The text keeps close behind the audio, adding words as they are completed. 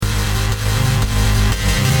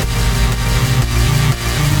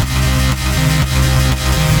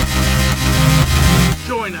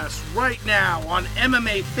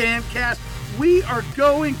MMA Fancast. We are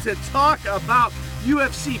going to talk about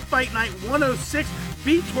UFC Fight Night 106.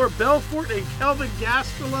 Vitor Belfort and Kelvin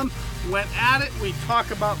Gastelum went at it. We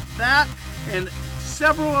talk about that and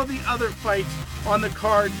several of the other fights on the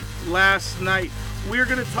card last night. We're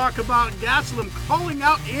going to talk about Gastelum calling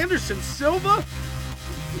out Anderson Silva.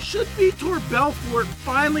 Should Vitor Belfort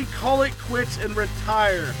finally call it quits and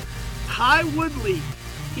retire? Ty Woodley,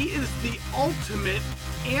 he is the ultimate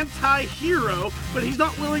anti-hero, but he's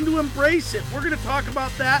not willing to embrace it. We're going to talk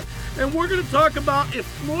about that, and we're going to talk about if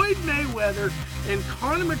Floyd Mayweather and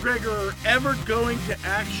Conor McGregor are ever going to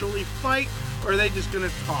actually fight, or are they just going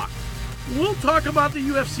to talk? We'll talk about the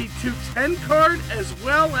UFC 210 card, as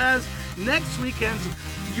well as next weekend's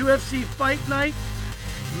UFC Fight Night,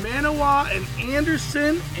 Manawa and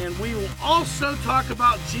Anderson, and we will also talk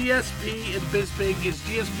about GSP and Bisping. Is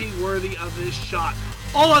GSP worthy of this shot?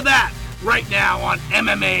 All of that right now on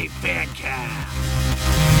MMA Fancast.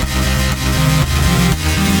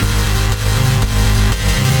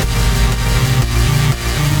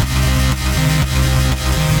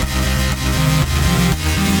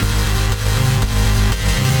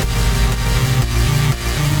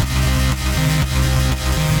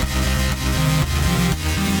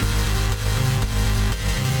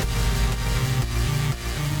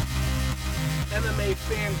 MMA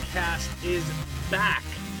Fancast is back.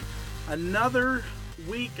 Another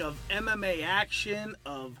week of MMA action,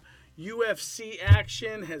 of UFC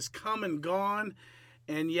action has come and gone,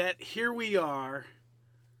 and yet here we are,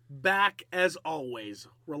 back as always.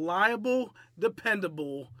 Reliable,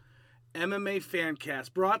 dependable MMA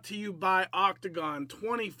Fancast, brought to you by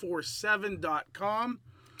Octagon247.com.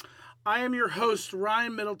 I am your host,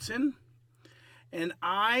 Ryan Middleton, and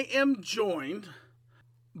I am joined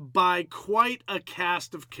by quite a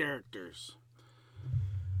cast of characters.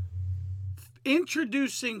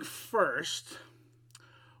 Introducing first,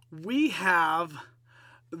 we have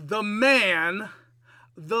the man,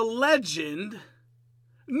 the legend.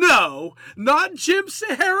 No, not Jim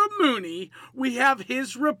Sahara Mooney. We have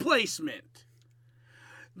his replacement.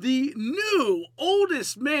 The new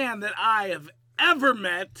oldest man that I have ever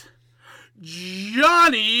met,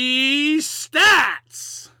 Johnny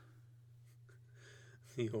Stats.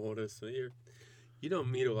 The oldest. You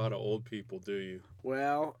don't meet a lot of old people, do you?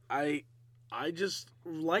 Well, I just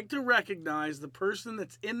like to recognize the person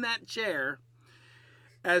that's in that chair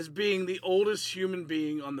as being the oldest human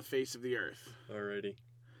being on the face of the earth. Alrighty.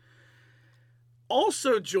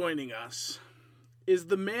 Also joining us is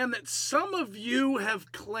the man that some of you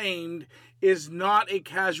have claimed is not a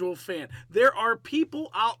casual fan. There are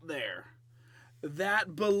people out there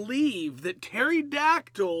that believe that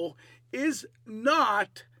Pterodactyl is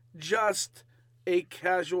not just a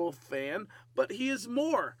casual fan, but he is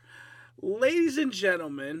more. Ladies and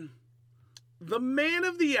gentlemen, the man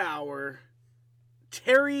of the hour,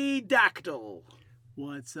 Pterodactyl.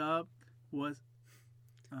 What's up?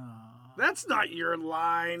 That's not your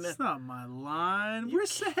line. It's not my line.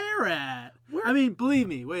 Where's Sahara at? I mean, believe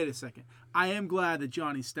me, wait a second. I am glad that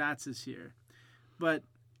Johnny Stats is here, but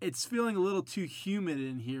it's feeling a little too humid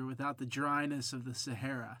in here without the dryness of the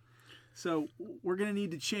Sahara. So we're going to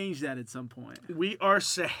need to change that at some point. We are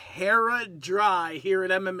Sahara dry here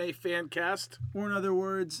at MMA Fancast. Or in other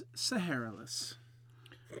words, Sahara-less.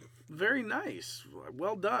 Very nice.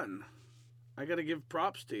 Well done. I got to give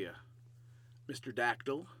props to you, Mr.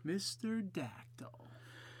 Dactyl. Mr. Dactyl.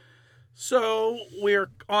 So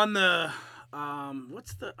we're on the, I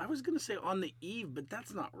was going to say on the eve, but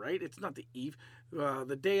that's not right. It's not the eve.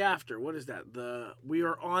 The day after. What is that? We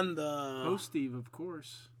are on the... Post-eve, of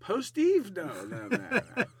course. Post-eve? No.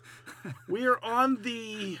 We are on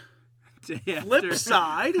the day flip after.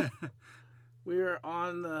 Side. We are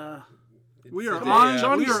on the... We are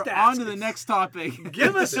on to the next topic.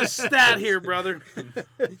 Give us a stat here, brother.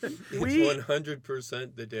 It's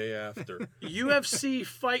 100% the day after. UFC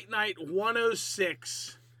Fight Night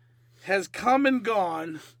 106 has come and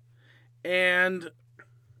gone, and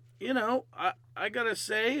I gotta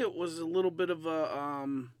say it was a little bit of a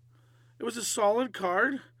it was a solid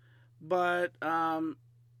card, but I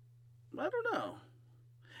don't know.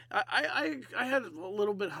 I had a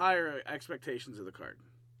little bit higher expectations of the card.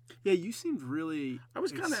 Yeah, you seemed really... I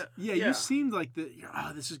was kind of... Yeah, you seemed like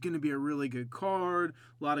this is going to be a really good card,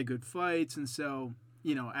 a lot of good fights, and so,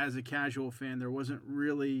 as a casual fan, there wasn't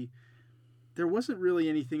really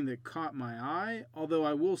anything that caught my eye, although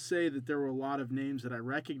I will say that there were a lot of names that I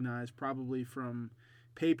recognized probably from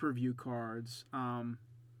pay-per-view cards,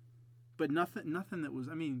 but nothing that was...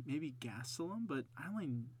 I mean, maybe Gastelum, but I've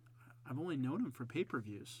only known him for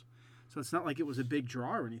pay-per-views, so it's not like it was a big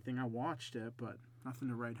draw or anything. I watched it, but... Nothing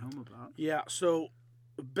to write home about. Yeah, so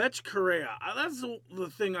Betch Correa, that's the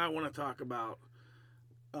thing I want to talk about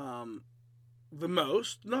the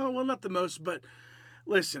most. No, well, not the most, but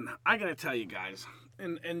listen, I got to tell you guys,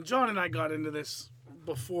 and John and I got into this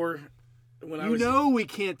before when we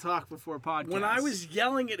can't talk before podcasts. When I was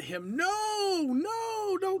yelling at him,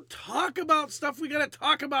 no, don't talk about stuff. We got to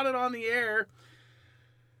talk about it on the air.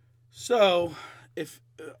 So, if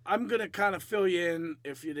I'm going to kind of fill you in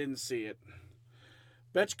if you didn't see it.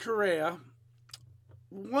 Betch Correa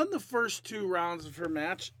won the first 2 rounds of her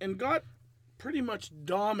match and got pretty much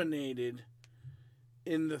dominated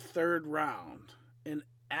in the 3rd round. And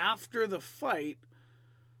after the fight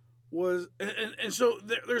was... And so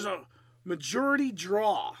there's a majority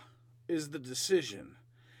draw is the decision.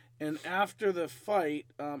 And after the fight,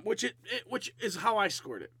 which is how I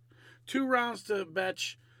scored it. 2 rounds to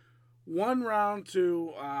Betch, 1 round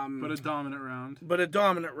to... but a dominant round. But a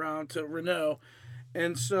dominant round to Renault.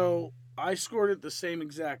 And so I scored it the same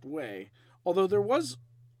exact way. Although there was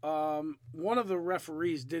one of the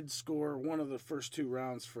referees did score one of the first 2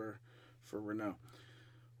 rounds for Renault.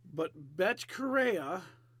 But Betch Correa,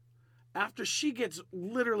 after she gets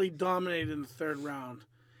literally dominated in the 3rd round,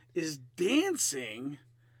 is dancing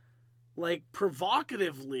like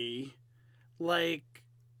provocatively, like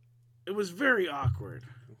it was very awkward.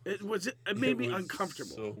 It made me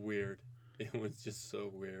uncomfortable. So weird. It was just so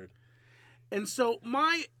weird. And so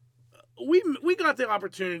we got the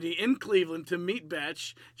opportunity in Cleveland to meet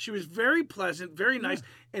Betch. She was very pleasant, very nice.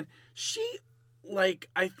 Yeah. And she,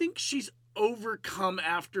 I think she's overcome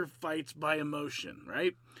after fights by emotion,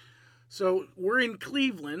 right? So we're in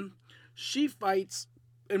Cleveland. She fights,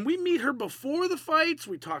 and we meet her before the fights.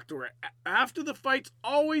 We talk to her after the fights.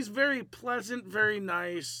 Always very pleasant, very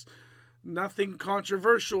nice. Nothing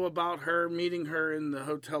controversial about her, meeting her in the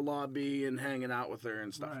hotel lobby and hanging out with her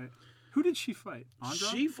and stuff. Right. Who did she fight? Andra?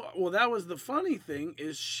 She fought. Well, that was the funny thing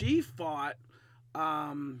is she fought.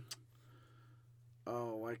 You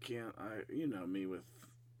know me with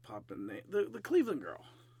popping name. The Cleveland girl.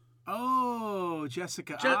 Oh,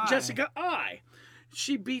 Jessica Eye. Jessica Eye.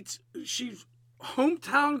 She's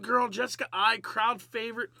hometown girl. Jessica Eye, crowd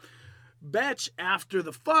favorite. Betch after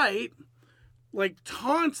the fight,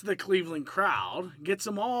 taunts the Cleveland crowd, gets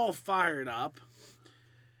them all fired up,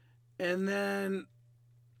 and then.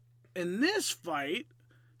 In this fight,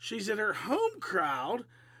 she's at her home crowd,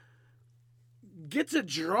 gets a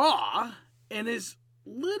draw, and is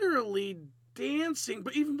literally dancing,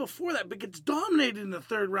 but even before that, but gets dominated in the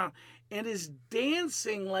 3rd round, and is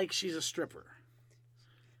dancing like she's a stripper.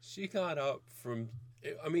 She got up from,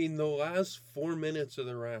 the last 4 minutes of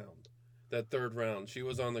the round, that 3rd round, she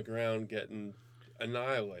was on the ground getting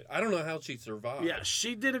annihilated. I don't know how she survived. Yeah,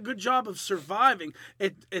 she did a good job of surviving.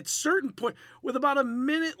 At certain point, with about a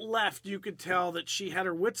minute left, you could tell that she had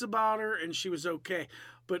her wits about her and she was okay.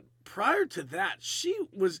 But prior to that, she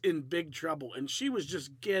was in big trouble and she was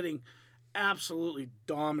just getting absolutely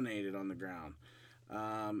dominated on the ground.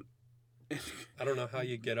 I don't know how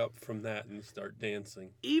you get up from that and start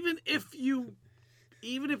dancing. Even if you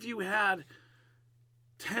had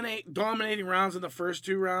 10-8 dominating rounds in the first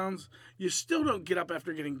 2 rounds, you still don't get up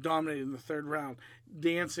after getting dominated in the 3rd round,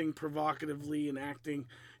 dancing provocatively and acting.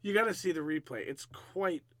 You got to see the replay. It's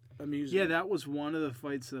quite amusing. Yeah, that was one of the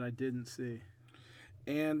fights that I didn't see.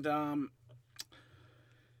 And,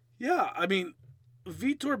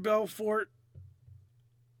 Vitor Belfort,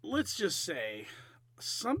 let's just say,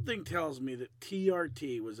 something tells me that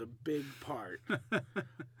TRT was a big part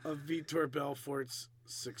of Vitor Belfort's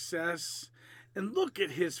success. And look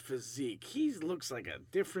at his physique. He looks like a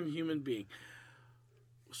different human being.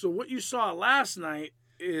 So what you saw last night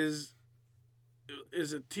is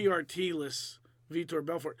a TRT-less Vitor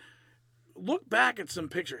Belfort. Look back at some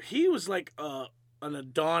picture. He was like an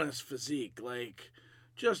Adonis physique,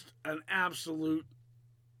 just an absolute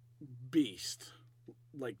beast,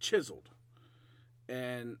 chiseled.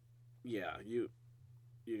 And yeah, you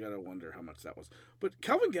gotta wonder how much that was. But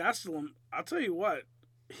Kelvin Gastelum, I'll tell you what.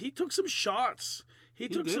 He took some shots. He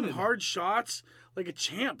took some hard shots like a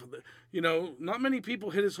champ. Not many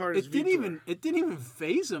people hit as hard as Vitor. It didn't even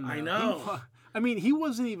faze him. Though. I know. He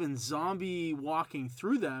wasn't even zombie walking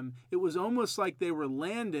through them. It was almost like they were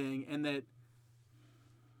landing and that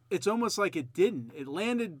it's almost like it didn't. It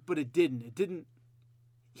landed, but it didn't. It didn't.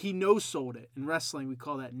 He no-sold it. In wrestling, we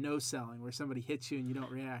call that no-selling, where somebody hits you and you don't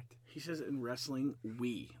react. He says in wrestling,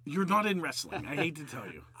 You're not in wrestling. I hate to tell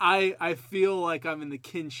you. I feel like I'm in the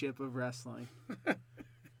kinship of wrestling.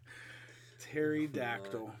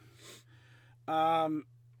 Pterodactyl.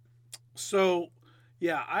 So,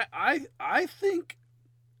 yeah, I think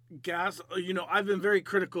I've been very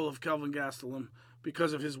critical of Kelvin Gastelum,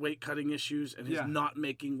 because of his weight cutting issues and his Yeah. not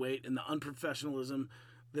making weight and the unprofessionalism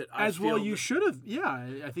that I As well, feel you that should have.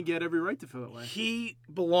 Yeah, I think you had every right to feel that way. he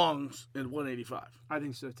belongs at 185. I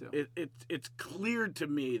think so too. It's clear to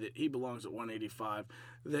me that he belongs at 185.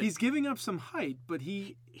 That He's giving up some height, but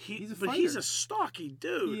he's a fighter. but he's a stocky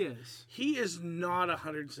dude. He is. He is not a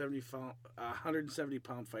 170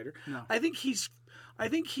 pound fighter. No. I think he's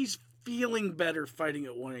feeling better fighting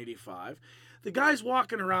at 185. The guy's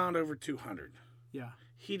walking around over 200. Yeah.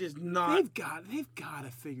 He does not. They've got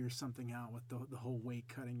to figure something out with the whole weight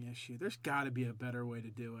cutting issue. There's got to be a better way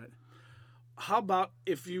to do it. How about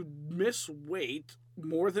if you miss weight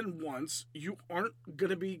more than once, you aren't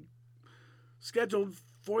going to be scheduled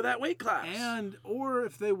for that weight class. Or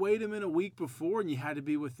if they weighed him in a week before and you had to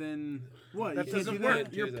be within what? That You can't doesn't do work.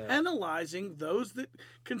 that? You're do that. penalizing those that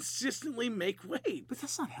consistently make weight. But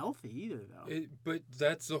that's not healthy either, though. But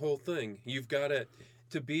that's the whole thing. You've got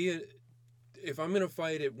to be if I'm going to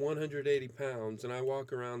fight at 180 pounds and I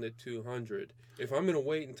walk around at 200, if I'm going to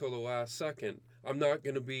wait until the last second, I'm not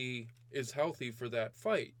going to be as healthy for that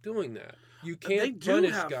fight doing that. You can't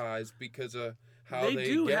punish guys because of how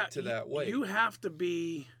they get to that weight. You have to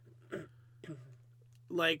be,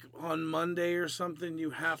 like, on Monday or something, you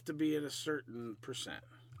have to be at a certain percent.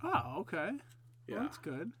 Oh, okay. Yeah. Well, that's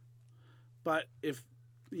good. But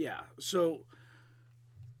so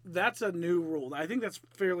that's a new rule. I think that's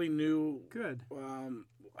fairly new. Good.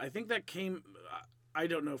 I think that came. I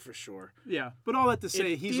don't know for sure. Yeah, but all that to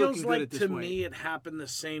say, It he's feels looking like good at this to weight. me it happened the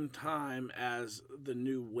same time as the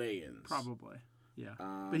new weigh-ins. Probably. Yeah.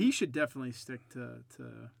 But he should definitely stick to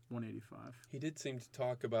 185. He did seem to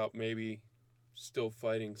talk about maybe still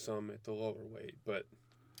fighting some at the lower weight, but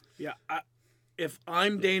Yeah. If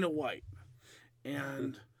I'm Dana White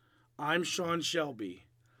and I'm Sean Shelby,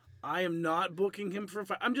 I am not booking him for a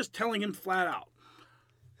fight. I'm just telling him flat out.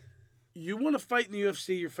 You want to fight in the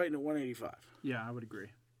UFC, you're fighting at 185. Yeah, I would agree.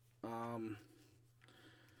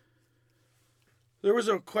 There was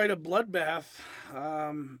quite a bloodbath.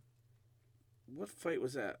 What fight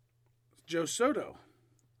was that? Joe Soto.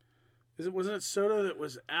 Wasn't it Soto that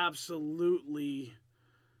was absolutely?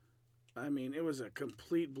 I mean, it was a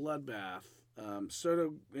complete bloodbath.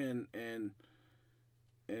 Soto and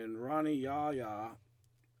Ronnie Yahya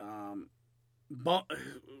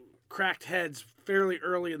cracked heads fairly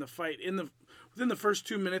early in the fight. Within the first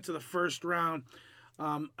 2 minutes of the first round,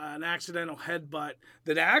 an accidental headbutt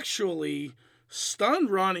that actually stunned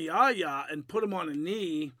Ronnie Yahya and put him on a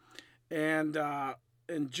knee, and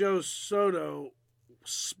Joe Soto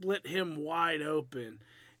split him wide open.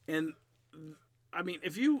 And I mean,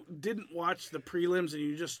 if you didn't watch the prelims and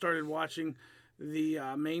you just started watching the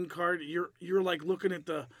main card, you're like looking at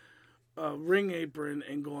the ring apron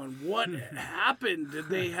and going, "What happened? Did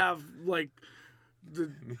they have like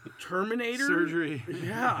the Terminator Surgery.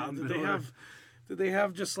 Yeah. Did they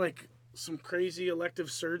have just like some crazy elective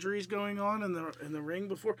surgeries going on in the ring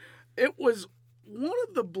before?" It was one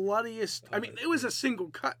of the bloodiest. I mean, it was a single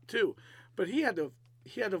cut too, but he had to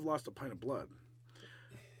have lost a pint of blood.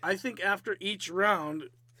 I think after each round,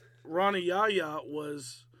 Ronnie Yahya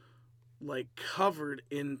was like covered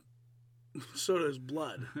in Soto's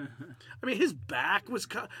blood. I mean, his back was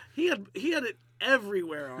he had it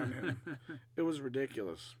everywhere on him. It was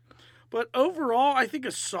ridiculous. But overall, I think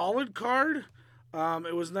a solid card.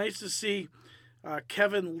 It was nice to see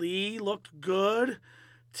Kevin Lee looked good.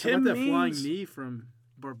 Tim How about that flying Means, knee from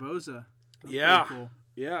Barboza? That's Yeah. pretty cool.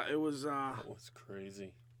 yeah, it was. that was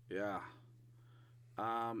crazy. Yeah.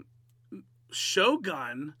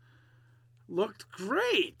 Shogun looked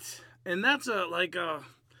great, and that's a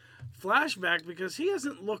flashback because he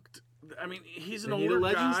hasn't looked. I mean, he's an They need older a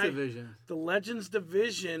Legends guy. division. The Legends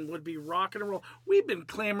division would be rock and roll. We've been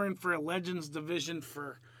clamoring for a Legends division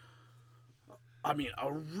for, I mean,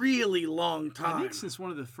 a really long time. I think since one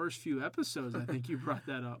of the first few episodes, I think you brought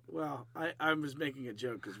that up. Well, I was making a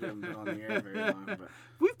joke because we haven't been on the air very long, but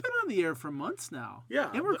We've been on the air for months now.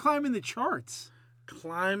 Yeah, And we're but- climbing the charts.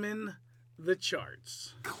 climbing the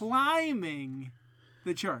charts. Climbing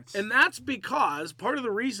the charts. And that's because part of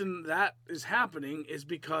the reason that is happening is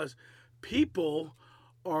because people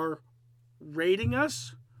are rating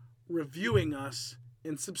us, reviewing us,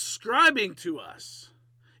 and subscribing to us.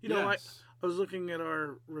 You know, Yes. I was looking at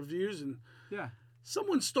our reviews and Yeah.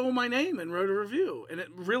 someone stole my name and wrote a review. And it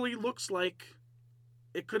really looks like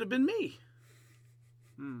it could have been me.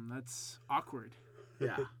 That's awkward.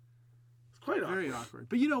 Yeah. It's quite awkward. Very awkward.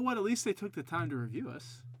 But you know what? At least they took the time to review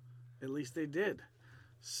us. At least they did.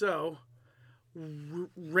 So,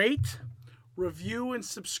 rate, review, and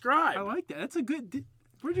subscribe. I like that. That's a good...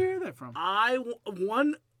 Where'd you hear that from? I'll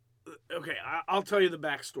tell you the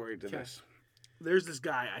backstory to this. there's this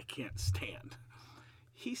guy I can't stand.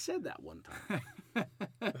 He said that one time.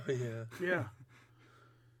 Oh, yeah. Yeah.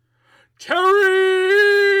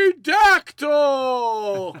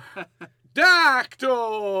 Pterodactyl!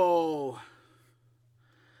 Dactyl!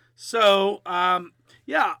 So,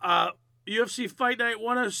 UFC Fight Night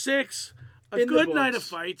 106, a In the good night of books.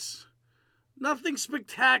 fights. Nothing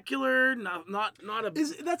spectacular, not a...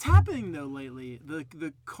 That's happening though lately.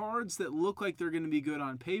 The cards that look like they're going to be good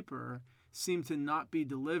on paper seem to not be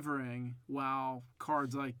delivering, while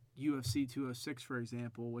cards like UFC 206, for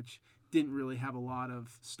example, which didn't really have a lot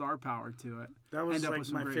of star power to it, That was end up like with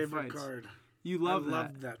some my great favorite fights. card. You love that.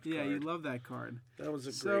 loved that Yeah, you card. love that card. That was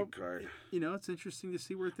a So- great card. It's interesting to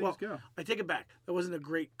see where things go. I take it back. That wasn't a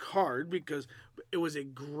great card because it was a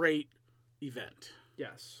great event.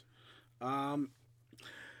 Yes. Did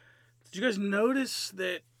you guys notice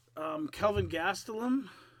that Kelvin Gastelum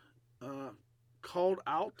called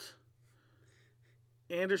out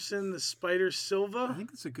Anderson the Spider I Silva?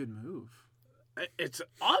 think it's a good move. It's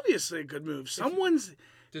obviously a good move. Someone's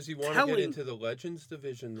Does he want to Telling- get into the Legends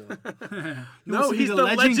division, though? no, he's the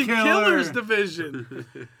Legend Killers division.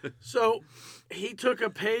 So he took a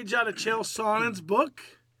page out of Chael Sonnen's book.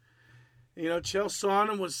 Chael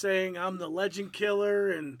Sonnen was saying, "I'm the Legend Killer,"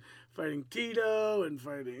 and fighting Tito and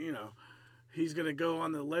fighting, he's going to go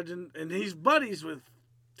on the Legend, and he's buddies with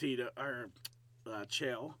Tito, or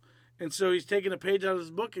Chael. And so he's taking a page out of his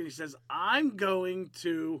book and he says, I'm going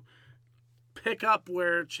to pick up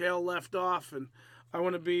where Chael left off and I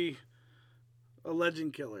want to be a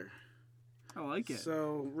Legend Killer. I like it.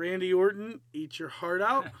 So, Randy Orton, eat your heart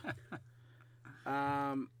out.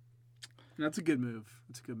 That's a good move.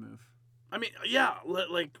 It's a good move. I mean, yeah,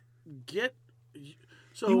 get...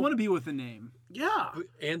 So, You want to be with a name. yeah.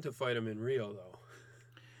 And to fight him in Rio, though.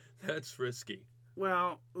 That's risky.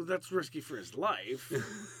 Well, that's risky for his life,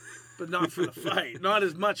 but not for the fight. Not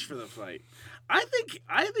as much for the fight. I think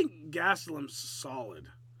Gastelum's solid.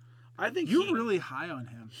 I think You were really high on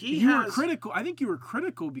him. he you were has- critical. I think you were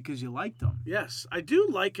critical because you liked him. Yes, I do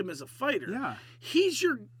like him as a fighter. Yeah. He's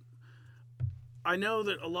your... I know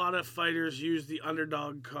that a lot of fighters use the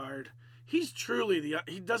underdog card. He's truly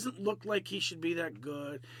he doesn't look like he should be that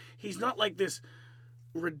good. He's not like this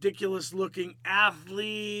ridiculous looking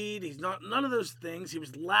athlete. He's not none of those things. He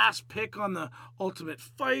was last pick on the Ultimate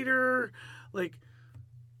Fighter. Like,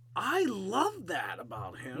 I love that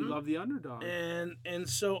about You him. love the underdog. And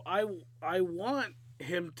so I want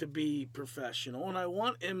him to be professional, and I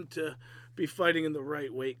want him to be fighting in the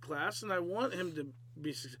right weight class, and I want him to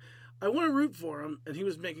be... I want to root for him, and he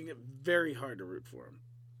was making it very hard to root for him.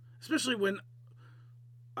 Especially when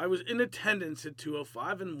I was in attendance at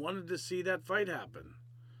 205 and wanted to see that fight happen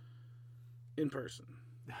in person.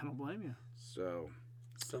 I don't blame you. So,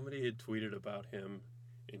 Somebody had tweeted about him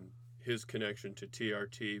in his connection to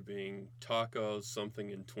TRT being tacos,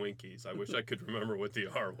 something, and Twinkies. I wish I could remember what the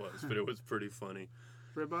R was, but it was pretty funny.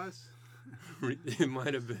 Ribeyes? It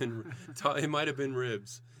might have been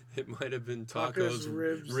ribs. It might have been tacos,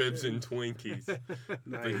 ribs, and Twinkies. But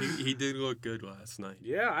nice. he did look good last night.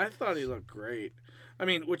 Yeah, I thought he looked great. I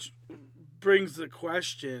mean, which brings the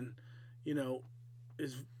question,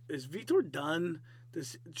 is Vitor done?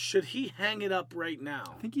 Should he hang it up right now?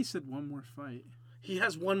 I think he said one more fight. He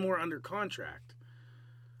has one more under contract.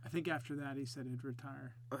 I think after that he said he'd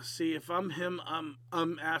retire. See, if I'm him,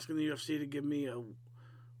 I'm asking the UFC to give me a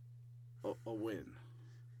win.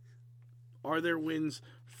 Are there wins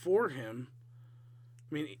for him?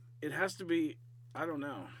 I mean, it has to be. I don't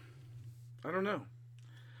know. I don't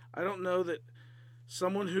know that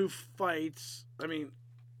someone who fights. I mean,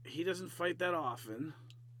 he doesn't fight that often.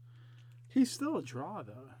 He's still a draw,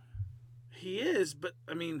 though. He is, but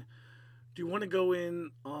I mean, do you want to go in?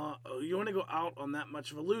 You want to go out on that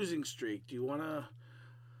much of a losing streak? Do you want to?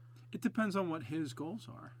 It depends on what his goals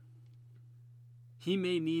are. He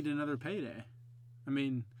may need another payday. I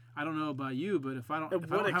mean, I don't know about you, but if I don't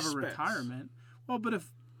have a expense? retirement, well, but if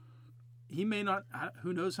he may not,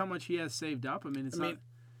 who knows how much he has saved up? I mean,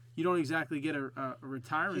 you don't exactly get a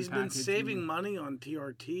retirement. He's been package. saving money on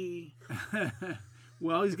TRT.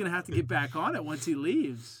 Well, he's going to have to get back on it once he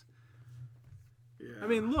leaves. Yeah. I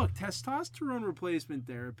mean, look, testosterone replacement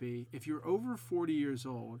therapy, if you're over 40 years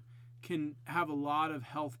old, can have a lot of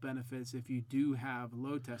health benefits if you do have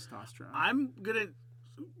low testosterone. I'm gonna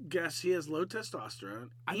guess he has low testosterone.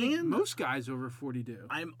 I think most guys over 40 do.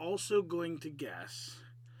 I'm also going to guess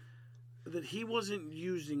that he wasn't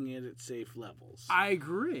using it at safe levels. I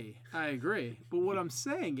agree. But what I'm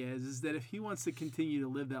saying is that if he wants to continue to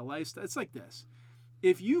live that lifestyle, it's like this.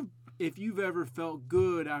 If you've ever felt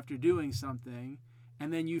good after doing something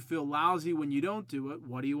and then you feel lousy when you don't do it,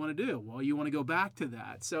 what do you want to do? Well, you want to go back to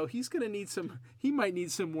that. So he might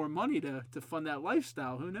need some more money to fund that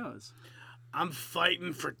lifestyle. Who knows? I'm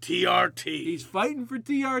fighting for TRT. He's fighting for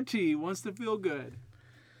TRT, wants to feel good.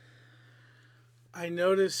 I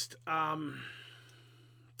noticed, one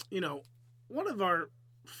of our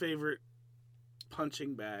favorite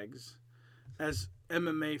punching bags as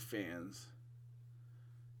MMA fans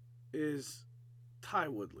is Ty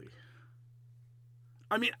Woodley.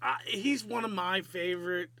 I mean, he's one of my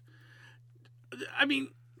favorite. I mean,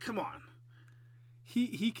 come on.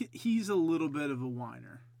 He's a little bit of a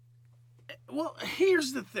whiner. Well,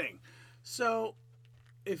 here's the thing. So,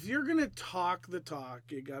 if you're going to talk the talk,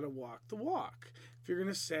 you got to walk the walk. If you're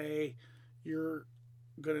going to say you're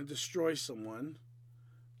going to destroy someone,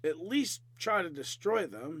 at least try to destroy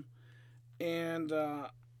them. And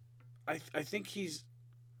I think he's...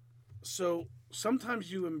 So,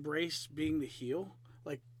 sometimes you embrace being the heel,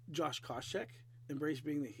 like Josh Koscheck, embrace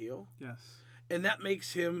being the heel. Yes. And that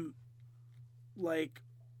makes him, like...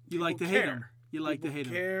 You like to hate him. You like to hate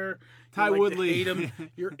him. Ty Woodley. Hate him.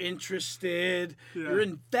 You're interested. Yeah. You're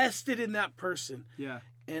invested in that person. Yeah.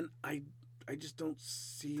 And I just don't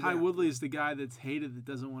see Ty Woodley is the guy that's hated that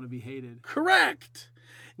doesn't want to be hated. Correct.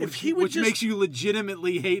 Which makes you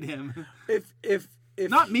legitimately hate him. If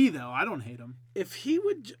not me though, I don't hate him. If he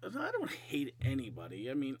would, I don't hate anybody.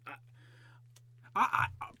 I mean, I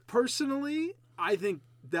personally, I think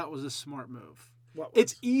that was a smart move. What was?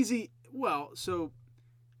 It's easy. Well, so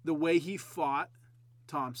the way he fought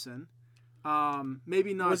Thompson,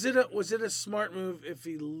 maybe not. Was it a smart move if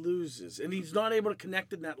he loses and he's not able to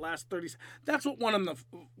connect in that last 30 seconds? That's what won him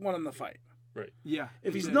the fight. Right. Yeah.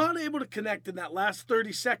 If he's not able to connect in that last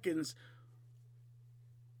 30 seconds,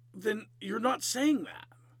 then you're not saying that.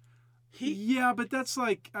 Yeah, but that's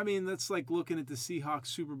like looking at the Seahawks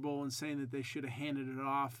Super Bowl and saying that they should have handed it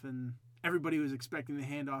off, and everybody was expecting the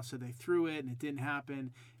handoff, so they threw it, and it didn't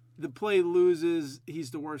happen. The play loses,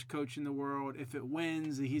 he's the worst coach in the world. If it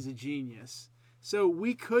wins, he's a genius. So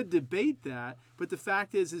we could debate that, but the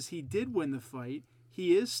fact is he did win the fight.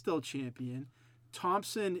 He is still champion.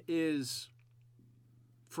 Thompson is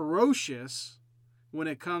ferocious when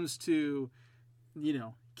it comes to,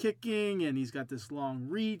 kicking, and he's got this long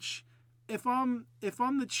reach. If I'm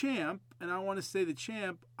the champ and I want to stay the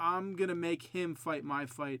champ, I'm going to make him fight my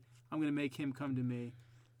fight. I'm going to make him come to me.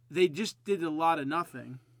 They just did a lot of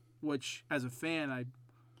nothing, which as a fan I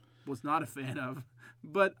was not a fan of,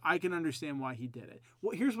 but I can understand why he did it.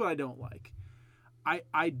 Well, here's what I don't like.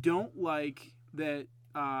 I don't like that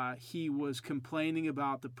he was complaining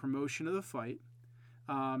about the promotion of the fight,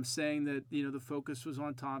 saying that the focus was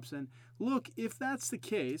on Thompson. Look, if that's the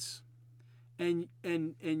case, and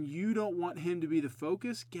you don't want him to be the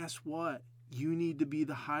focus, guess what? You need to be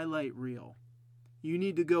the highlight reel. You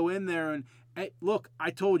need to go in there and, hey, look,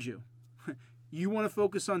 I told you. You want to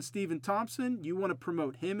focus on Stephen Thompson? You want to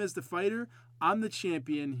promote him as the fighter? I'm the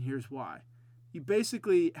champion. Here's why. You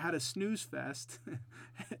basically had a snooze fest.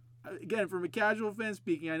 Again, from a casual fan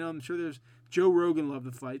speaking, I'm sure there's Joe Rogan loved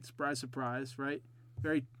the fight. Surprise, surprise, right?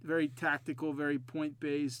 Very, very tactical, very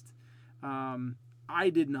point-based. I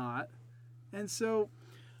did not. And so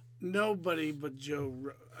nobody but Joe.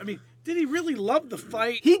 I mean, did he really love the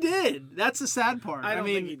fight? He did. That's the sad part. I don't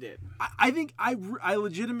think he did. I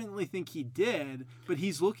legitimately think he did, but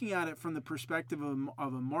he's looking at it from the perspective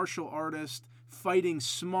of a martial artist, fighting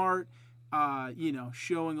smart,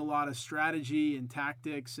 showing a lot of strategy and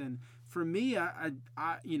tactics. And for me,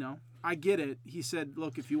 I get it. He said,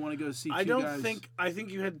 look, if you want to go see I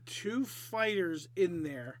think you had two fighters in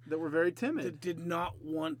there that were very timid, that did not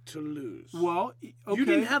want to lose. Well, okay. You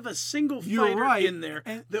didn't have a single fighter in there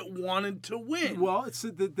that wanted to win. Well, it's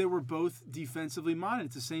that they were both defensively minded.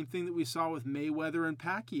 It's the same thing that we saw with Mayweather and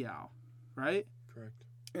Pacquiao, right? Correct.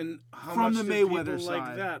 And how from much the did Mayweather people side,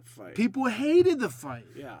 like that fight? People hated the fight.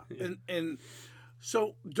 Yeah. And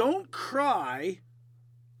so don't cry.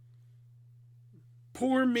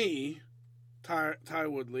 Poor me, Ty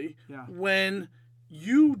Woodley, when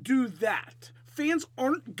you do that. Fans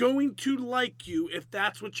aren't going to like you if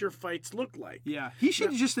that's what your fights look like. Yeah, he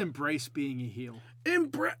should just embrace being a heel.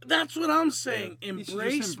 That's what I'm saying. Yeah.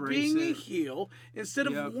 Embrace being a heel instead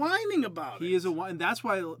of whining about it. He is and that's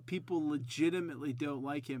why people legitimately don't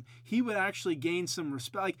like him. He would actually gain some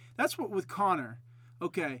respect. Like, that's what with Conor.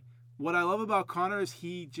 Okay, what I love about Conor is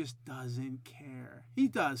he just doesn't care. He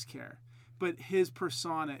does care. But his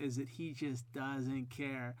persona is that he just doesn't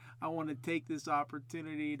care. I want to take this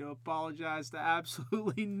opportunity to apologize to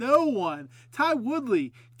absolutely no one. Ty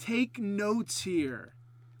Woodley, take notes here.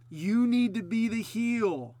 You need to be the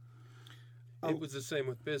heel. It was the same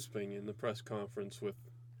with Bisping in the press conference with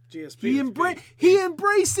GSP. He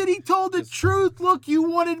embraced it. He told the truth. Look, you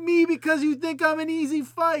wanted me because you think I'm an easy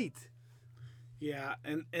fight. Yeah,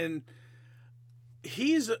 and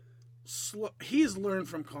he's learned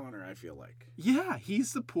from Conor, I feel like. Yeah,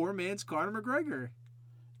 he's the poor man's Conor McGregor.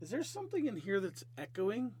 Is there something in here that's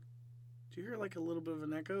echoing? Do you hear like a little bit of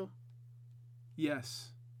an echo? Yes,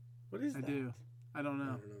 What is that? I do. I don't I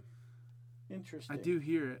know. don't know. Interesting. I do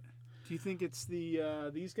hear it. Do you think it's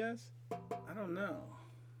these guys? I don't know.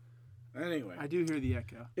 Anyway, I do hear the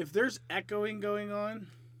echo. if there's echoing going on,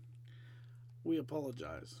 we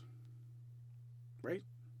apologize. Right?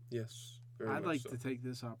 Yes. Very I'd much like so. to take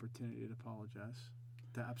this opportunity to apologize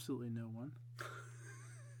to absolutely no one.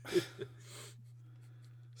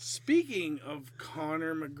 Speaking of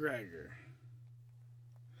Conor McGregor,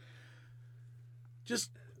 just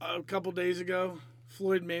a couple days ago,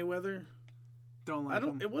 Floyd Mayweather. Don't like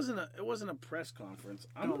him. It wasn't a press conference.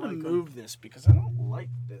 I'm Don't gonna like 'em. move this because I don't like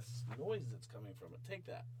this noise that's coming from it. Take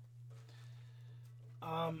that.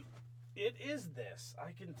 It is this.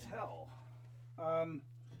 I can tell.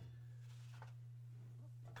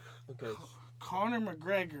 Okay. Conor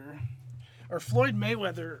McGregor, or Floyd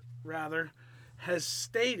Mayweather rather, has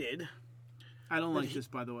stated I don't like this,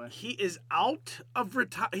 by the way. he is out of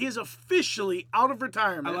He is officially out of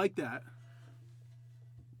retirement. I like that.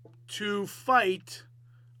 to fight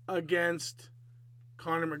against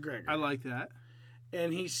Conor McGregor. I like that.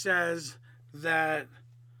 And he says that.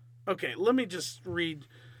 Okay, let me just read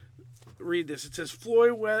this. It says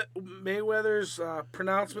Floyd Mayweather's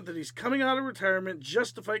pronouncement that he's coming out of retirement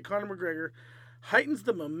just to fight Conor McGregor heightens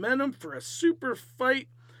the momentum for a super fight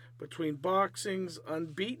between boxing's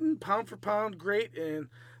unbeaten pound-for-pound great and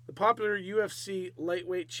the popular UFC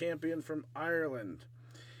lightweight champion from Ireland.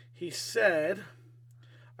 He said,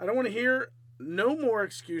 I don't want to hear no more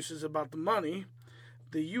excuses about the money.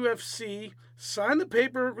 The UFC signed the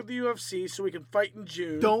paperwork with the UFC so we can fight in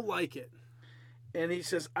June. Don't like it. And he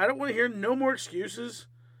says, I don't want to hear no more excuses.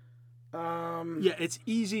 Yeah, it's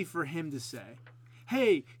easy for him to say,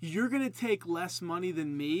 hey, you're going to take less money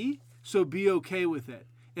than me, so be okay with it.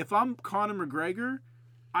 If I'm Conor McGregor,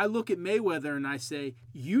 I look at Mayweather and I say,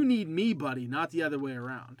 you need me, buddy, not the other way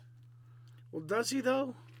around. Well, does he,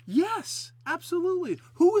 though? Yes, absolutely.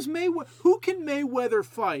 Who can Mayweather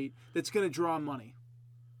fight that's going to draw money?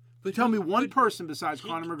 But Tell he- me one but- person besides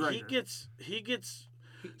Conor McGregor. He gets.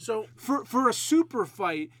 So, For a super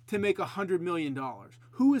fight to make $100 million,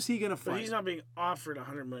 who is he going to but fight? he's not being offered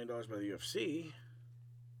 $100 million by the UFC.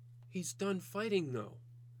 He's done fighting, though.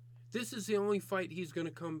 This is the only fight he's going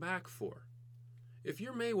to come back for. If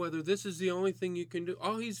you're Mayweather, this is the only thing you can do.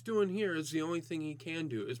 All he's doing here is the only thing he can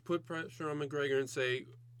do is put pressure on McGregor and say,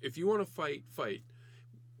 if you want to fight, fight.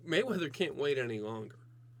 Mayweather can't wait any longer.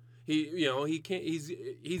 He can't.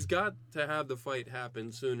 He's got to have the fight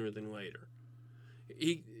happen sooner than later.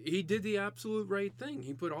 He did the absolute right thing.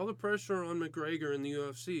 He put all the pressure on McGregor in the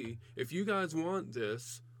UFC. If you guys want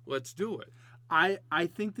this, let's do it. I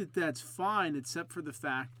think that's fine, except for the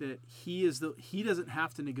fact that he doesn't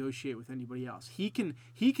have to negotiate with anybody else. He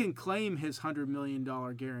can claim his $100 million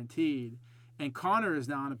guaranteed, and Conor is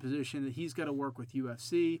now in a position that he's got to work with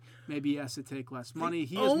UFC. Maybe he has to take less money.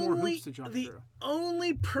 He has more hoops to jump The through.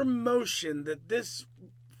 only promotion that this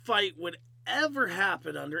fight would ever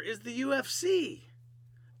happen under is the UFC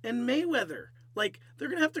and Mayweather. Like, they're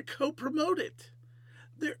gonna have to co-promote it.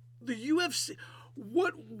 The UFC.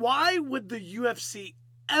 Why would the UFC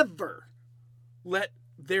ever let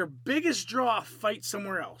their biggest draw fight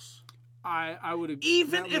somewhere else? I would agree.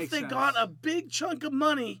 Even That if makes they sense. got a big chunk of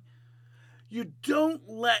money, you don't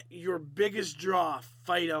let your biggest draw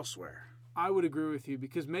fight elsewhere. I would agree with you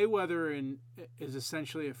because Mayweather is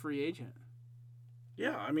essentially a free agent.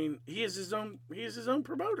 Yeah, I mean, he is his own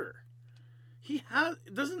promoter.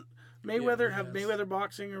 Doesn't Mayweather he have has. Mayweather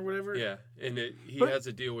Boxing or whatever? Yeah, and he But- has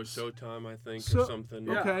a deal with Showtime, I think, So- or something.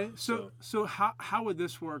 Yeah. Okay, so how would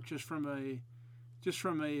this work just from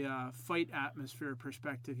a fight atmosphere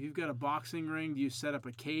perspective? You've got a boxing ring. Do you set up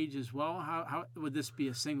a cage as well? How would this be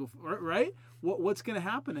a single right? What's going to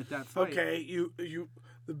happen at that fight? Okay, you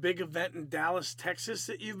the big event in Dallas, Texas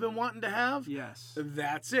that you've been wanting to have? Yes.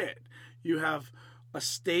 That's it. You have a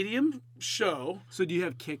stadium show. So do you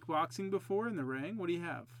have kickboxing before in the ring? What do you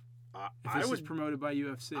have? If I this is would promoted by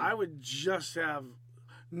UFC. I would just have.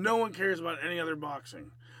 No one cares about any other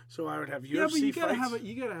boxing, so I would have UFC yeah, but you gotta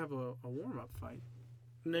fights. have a warm up fight.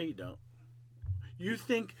 No, you don't. You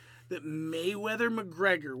think that Mayweather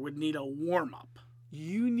McGregor would need a warm up?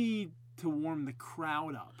 You need to warm the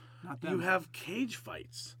crowd up, not them. You have cage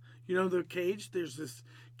fights. You know the cage? There's this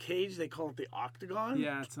cage. They call it the octagon.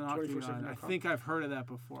 Yeah, it's an octagon. I 247.com. think I've heard of that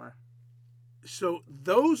before. So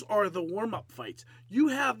those are the warm-up fights. You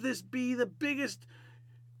have this be the biggest,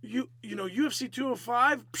 you know, UFC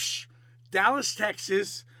 205, Dallas,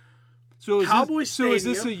 Texas. So is Cowboys this,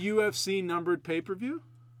 Stadium. a UFC numbered pay-per-view?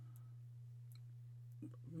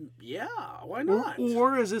 Yeah, why not?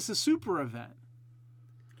 Or is this a super event?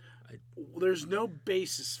 There's no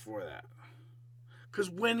basis for that. Because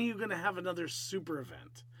when are you going to have another super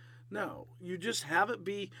event? No, you just have it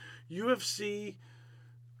be UFC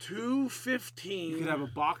 215. You could have a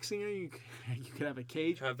boxing ring. You could have a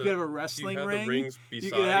cage. Have you could have a wrestling you have ring. The rings you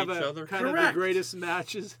beside could have each other. kind of the Correct. greatest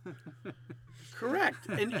matches. Correct.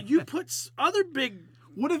 And you put other big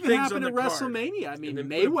What if it things happened on at the card. WrestleMania? I mean, And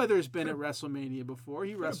then Mayweather's been at WrestleMania before.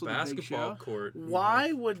 He A wrestled a Big basketball Show. court.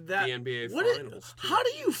 Why would that? The NBA what is- Finals, too. how do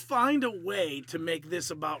you find a way to make this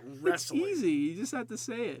about It's wrestling? easy. You just have to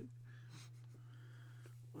say it.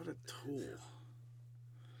 What a tool.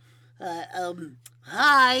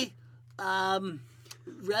 Hi.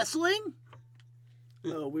 Wrestling?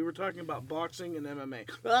 Oh, we were talking about boxing and MMA.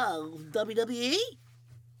 Oh, WWE?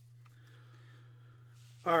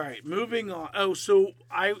 All right, moving on. Oh, so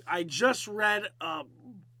I just read a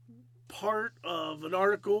part of an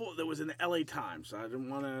article that was in the LA Times. I didn't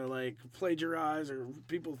want to like plagiarize or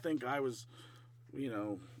people think I was,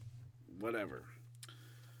 whatever.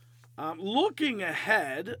 Looking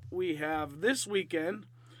ahead, we have this weekend,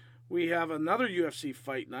 we have another UFC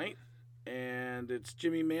fight night, and it's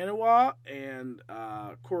Jimmy Manuwa and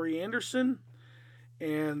Corey Anderson,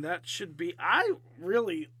 and that should be, I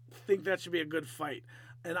really think that should be a good fight.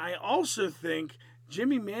 And I also think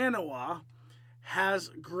Jimmy Manuwa has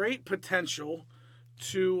great potential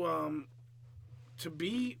to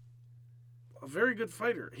be a very good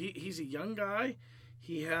fighter. He's a young guy.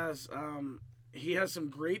 He has some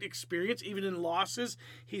great experience, even in losses.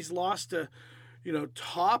 He's lost to,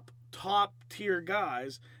 top tier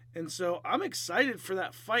guys. And so I'm excited for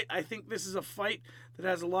that fight. I think this is a fight that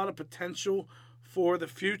has a lot of potential for the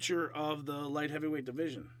future of the light heavyweight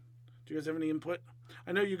division. Do you guys have any input?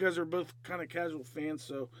 I know you guys are both kind of casual fans,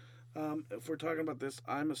 so if we're talking about this,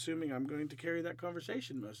 I'm assuming I'm going to carry that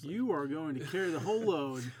conversation mostly. You are going to carry the whole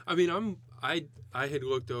load. I mean, I had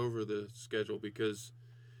looked over the schedule because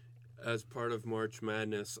as part of March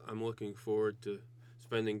Madness, I'm looking forward to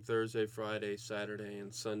spending Thursday, Friday, Saturday,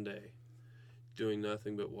 and Sunday doing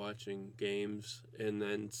nothing but watching games. And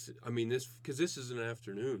then, because this is an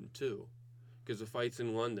afternoon too, because the fight's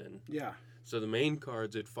in London. Yeah, So the main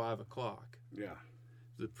card's at 5 o'clock. yeah.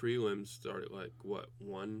 The prelims start at 1,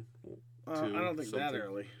 2, I don't think that something.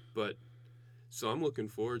 early. But so I'm looking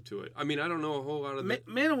forward to it. I mean, I don't know a whole lot of the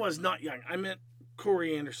Manuwa's not young. I meant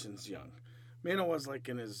Corey Anderson's young. Manuwa's like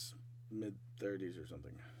in his mid-30s or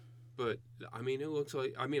something. But I mean, it looks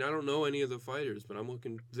like I don't know any of the fighters, but I'm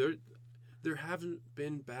looking. There haven't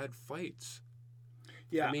been bad fights.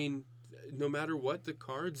 Yeah, I mean, no matter what the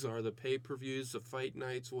cards are, the pay-per-views, the fight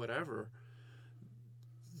nights, whatever,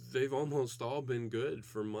 they've almost all been good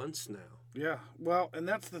for months now. yeah. Well, and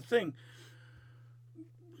that's the thing.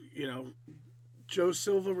 Joe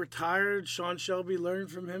Silva retired. Sean Shelby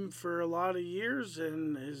learned from him for a lot of years,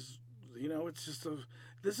 and it's just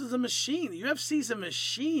this is a machine. The UFC's a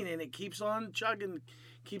machine, and it keeps on chugging,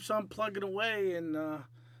 keeps on plugging away, and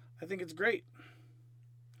I think it's great.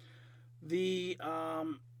 The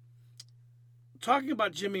talking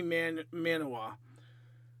about Jimmy Manuwa,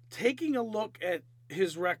 taking a look at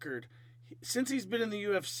his record since he's been in the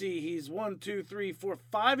UFC, he's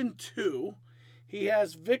 5-2. He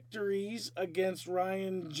has victories against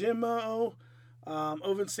Ryan Jimmo,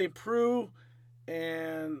 Ovince St. Preux,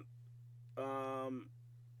 and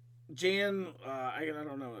Jan. I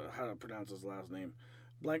don't know how to pronounce his last name.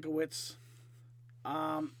 Blankowitz.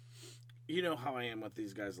 You know how I am with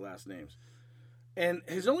these guys' last names. And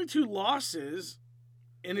his only 2 losses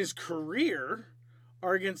in his career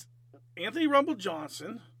are against Anthony Rumble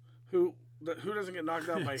Johnson, who doesn't get knocked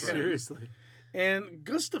out by him, Seriously. and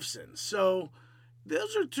Gustafsson. So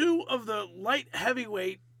those are 2 of the light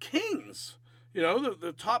heavyweight kings.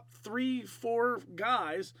 The top 3-4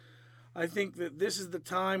 guys. I think that this is the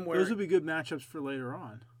time where Those would be good matchups for later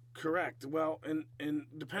on. correct. Well, and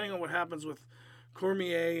depending on what happens with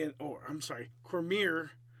Cormier.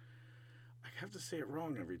 I have to say it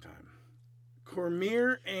wrong every time.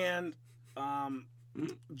 Cormier and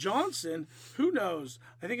Johnson. Who knows?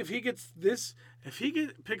 I think if he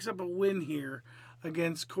picks up a win here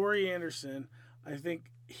against Corey Anderson, I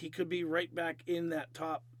think he could be right back in that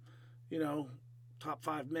top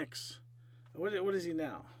 5 mix. What is he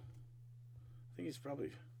now? I think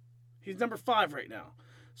he's number 5 right now.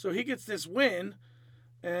 So he gets this win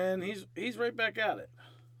and he's right back at it.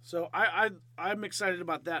 So I'm excited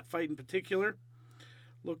about that fight in particular.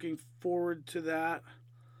 Looking forward to that.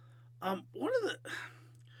 One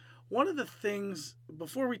of the things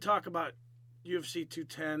before we talk about UFC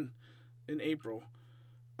 210 in April,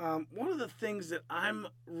 one of the things that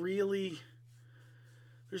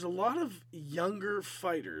there's a lot of younger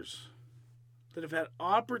fighters that have had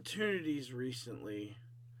opportunities recently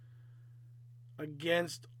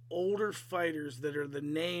against older fighters that are the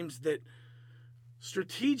names that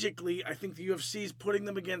strategically, I think the UFC is putting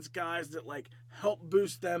them against guys that like help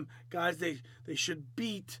boost them, guys they should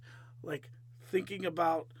beat. Like thinking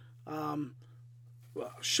about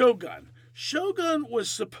Shogun. Shogun was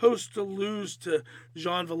supposed to lose to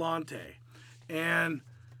Jean Vellante, and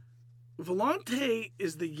Vellante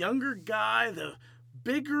is the younger guy, the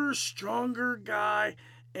bigger, stronger guy,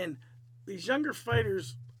 and these younger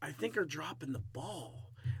fighters, I think, are dropping the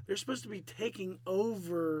ball. They're supposed to be taking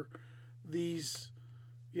over these,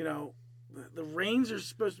 the reins are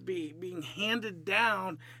supposed to be being handed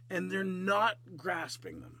down, and they're not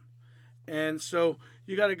grasping them. And so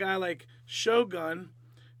you got a guy like Shogun,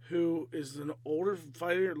 who is an older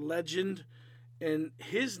fighter, legend, and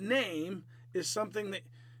his name is something that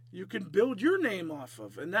you can build your name off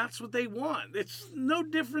of, and that's what they want. It's no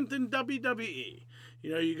different than WWE.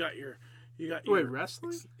 You got your Wait,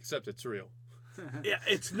 wrestling? Except it's real. Yeah,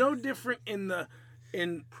 it's no different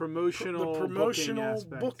in promotional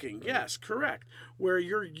booking. Yes, correct. Where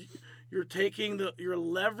you're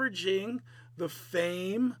leveraging the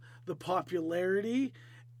fame, the popularity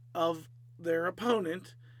of their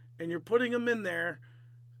opponent, and you're putting them in there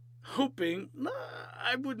hoping,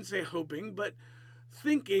 I wouldn't say hoping, but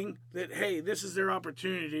thinking that, hey, this is their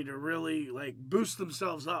opportunity to really like boost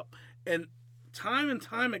themselves up. And time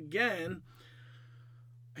again,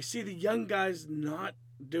 I see the young guys not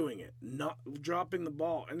doing it, not dropping the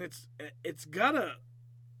ball, and it's gotta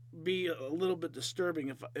be a little bit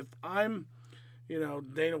disturbing if I'm,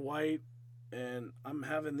 Dana White, and I'm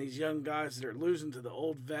having these young guys that are losing to the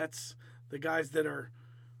old vets, the guys that are,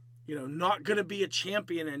 not gonna be a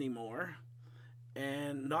champion anymore,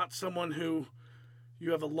 and not someone who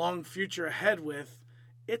you have a long future ahead with.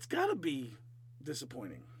 It's gotta be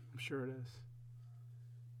disappointing. I'm sure it is.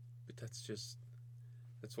 But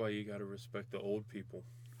that's why you got to respect the old people.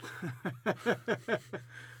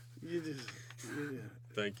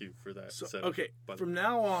 Thank you for that. So, okay, from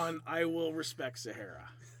now on, I will respect Sahara.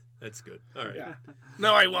 That's good. All right. Yeah.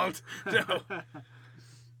 No, I won't. No.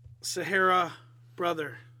 Sahara,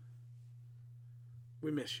 brother,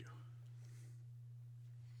 we miss you.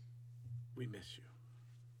 We miss you.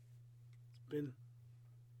 It's been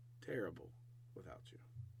terrible without you.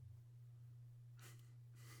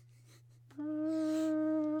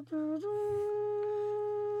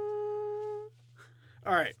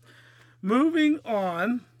 All right, moving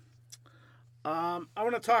on. I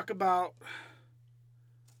want to talk about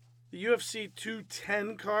the UFC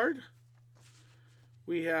 210 card.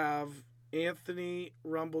 We have Anthony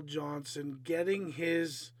Rumble Johnson getting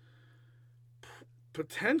his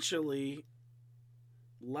potentially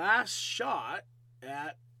last shot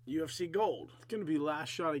at UFC Gold. It's going to be last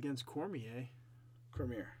shot against Cormier.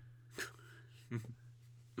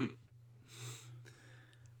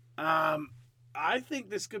 I think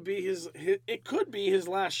this could be his. It could be his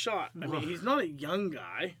last shot. I mean, he's not a young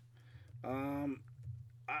guy.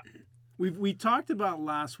 We talked about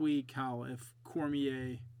last week how if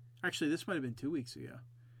Cormier, actually this might have been 2 weeks ago,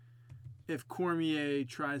 if Cormier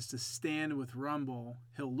tries to stand with Rumble,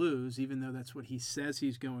 he'll lose, even though that's what he says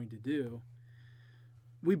he's going to do.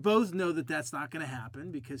 We both know that that's not going to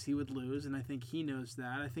happen because he would lose, and I think he knows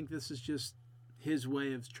that. I think this is just his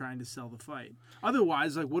way of trying to sell the fight.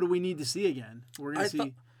 Otherwise, like, what do we need to see again? We're going to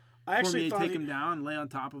see Cormier take him down, lay on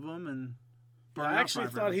top of him, and burn out. I actually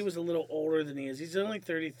thought he was a little older than he is. He's only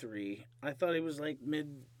 33. I thought he was like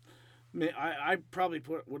mid. I probably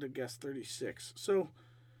would have guessed 36. So,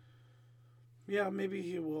 yeah, maybe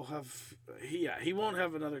he will have. He won't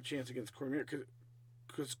have another chance against Cormier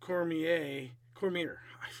because Cormier.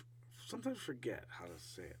 I sometimes forget how to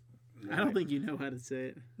say it. I don't think you know how to say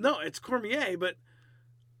it. No, it's Cormier, but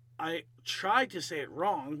I try to say it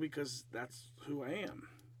wrong because that's who I am.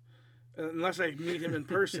 Unless I meet him in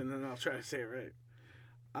person, then I'll try to say it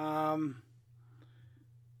right.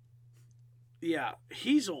 Yeah,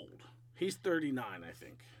 he's old. He's 39, I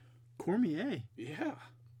think. Cormier? Yeah.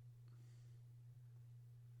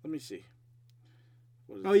 Let me see.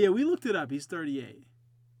 Yeah, we looked it up. He's 38.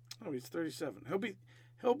 Oh, he's 37. He'll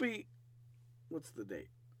be. What's the date?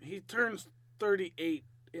 He turns 38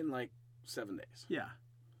 in like 7 days. Yeah.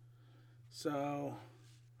 So.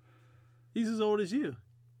 He's as old as you.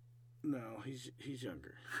 No, he's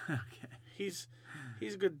younger. Okay. He's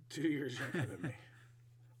a good 2 years younger than me.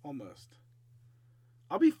 Almost.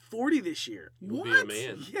 I'll be 40 this year. You'll be a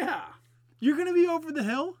man. Yeah. You're gonna be over the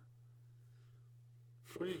hill?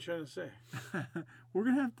 What are you trying to say? We're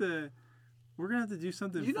gonna have to do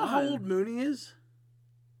something. You know how old Mooney is?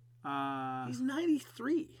 He's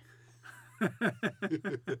 93.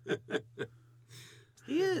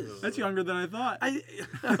 He is. That's younger than I thought.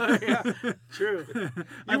 Yeah, true.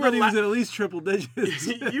 I thought he was at least triple digits.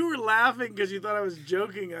 You were laughing because you thought I was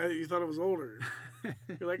joking. You thought I was older.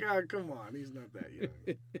 You're like, oh, come on. He's not that young.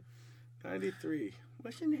 93.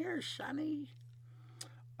 What's in here, Sonny?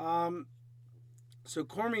 So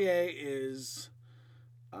Cormier is...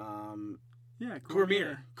 yeah,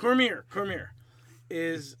 Cormier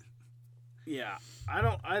is... Yeah,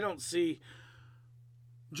 I don't see...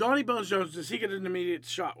 Johnny Bones Jones, does he get an immediate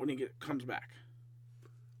shot when he comes back?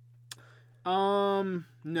 No.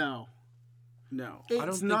 No. I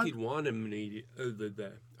don't think he'd want him immediate.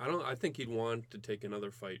 I think he'd want to take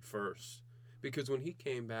another fight first, because when he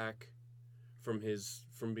came back from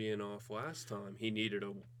being off last time, he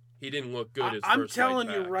didn't look good. His I'm first telling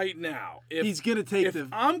fight you back. right now, he's gonna take if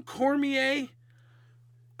I'm Cormier,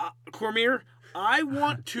 I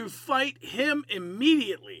want to fight him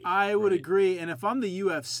immediately. I would agree, and if I'm the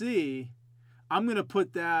UFC, I'm gonna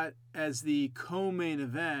put that as the co-main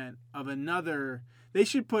event of another. They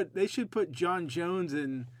should put John Jones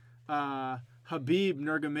and Habib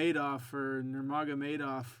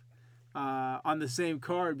Nurmagomedov on the same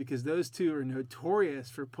card, because those two are notorious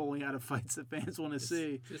for pulling out of fights that fans want to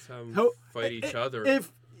see. Just have them fight each other.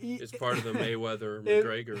 It's part of the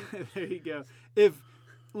Mayweather-McGregor. There you go. If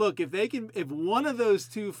one of those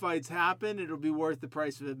two fights happen, it'll be worth the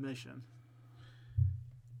price of admission.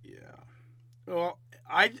 Yeah. Well,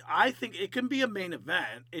 I think it can be a main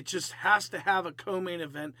event. It just has to have a co-main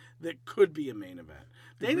event that could be a main event.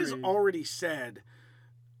 Dana's already said,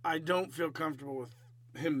 I don't feel comfortable with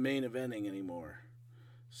him main eventing anymore.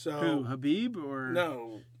 So who, Habib or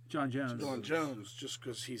no, John Jones? John Jones, just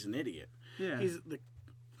because he's an idiot. Yeah, he's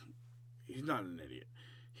not an idiot.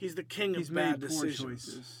 He's the king of bad decisions. Poor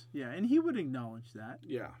choices. Yeah, and he would acknowledge that.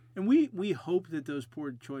 Yeah, and we hope that those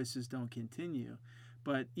poor choices don't continue.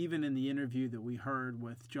 But even in the interview that we heard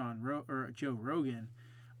with Joe Rogan,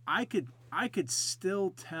 I could still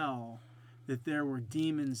tell that there were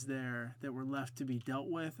demons there that were left to be dealt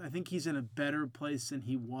with. I think he's in a better place than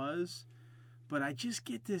he was, but I just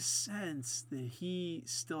get this sense that he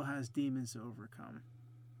still has demons to overcome.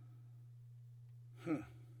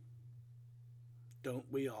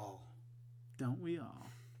 Don't we all? Don't we all?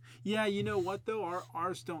 Yeah, you know what though?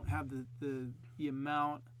 Ours don't have the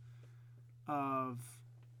amount of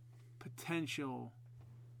potential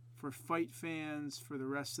for fight fans, for the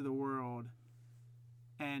rest of the world,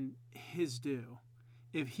 and his do.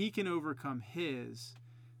 If he can overcome his,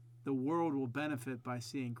 the world will benefit by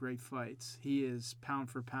seeing great fights. He is, pound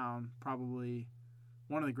for pound, probably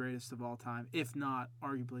one of the greatest of all time, if not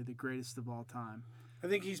arguably the greatest of all time. I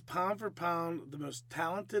think he's pound for pound the most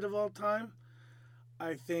talented of all time.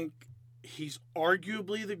 I think he's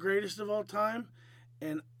arguably the greatest of all time.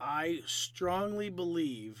 And I strongly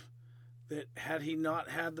believe that had he not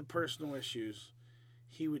had the personal issues,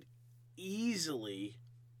 he would easily,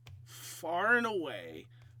 far and away,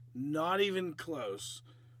 not even close,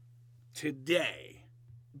 today,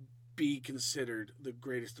 be considered the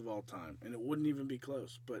greatest of all time. And it wouldn't even be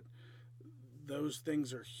close. But those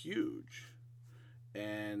things are huge.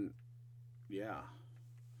 And, yeah.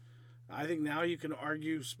 I think now you can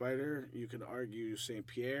argue Spider, you can argue St.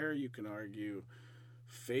 Pierre, you can argue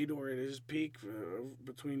Fedor at his peak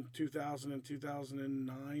between 2000 and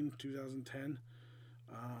 2009, 2010.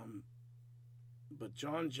 But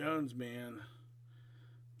John Jones, man,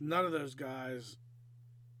 none of those guys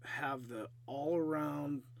have the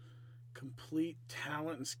all-around complete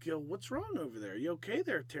talent and skill. What's wrong over there? You okay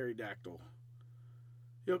there, Pterodactyl?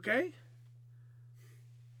 You okay?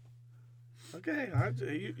 Okay,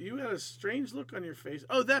 you had a strange look on your face.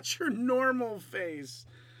 Oh, that's your normal face.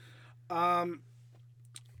 And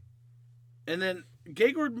then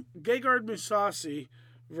Gegard Mousasi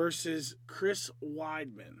versus Chris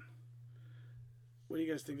Weidman. What do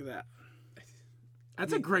you guys think of that?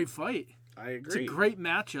 That's a great fight. I agree. It's a great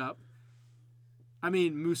matchup. I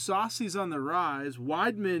mean, Mousasi's on the rise.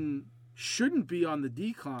 Weidman shouldn't be on the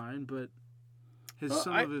decline, but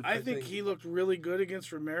I think he looked really good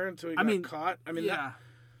against Romero until he got caught. I mean, yeah.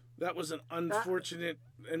 that was an unfortunate...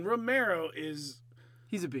 And Romero is...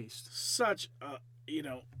 He's a beast. Such a...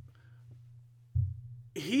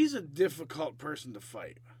 He's a difficult person to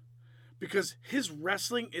fight. Because his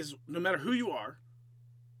wrestling is, no matter who you are,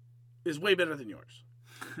 is way better than yours.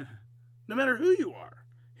 No matter who you are,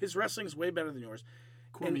 his wrestling's way better than yours.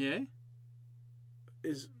 Cormier?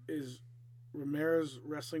 Is Romero's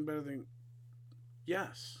wrestling better than?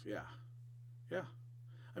 Yes, yeah.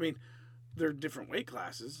 I mean, they're different weight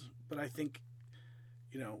classes, but I think,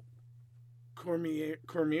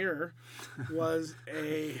 Cormier was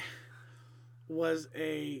a.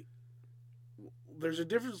 There's a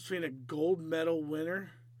difference between a gold medal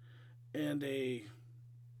winner and a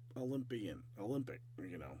Olympic,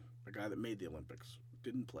 a guy that made the Olympics,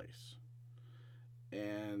 didn't place.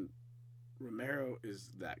 And Romero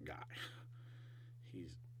is that guy.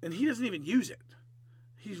 He doesn't even use it.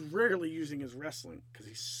 He's rarely using his wrestling because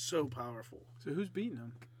he's so powerful. So who's beating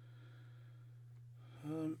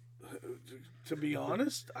him? To be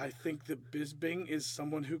honest, I think that Bisping is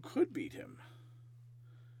someone who could beat him.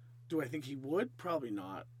 Do I think he would? Probably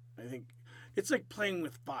not. I think it's like playing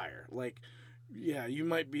with fire. Like, yeah, you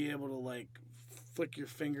might be able to flick your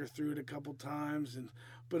finger through it a couple times,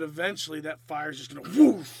 but eventually that fire's just gonna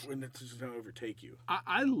woof and it's just gonna overtake you.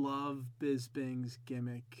 I love Bisping's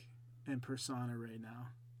gimmick and persona right now.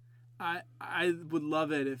 I would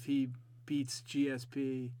love it if he beats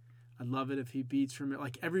GSP. I'd love it if he beats from it.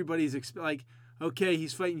 Like everybody's okay,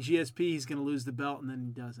 he's fighting GSP, he's gonna lose the belt, and then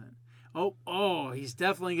he doesn't. Oh, he's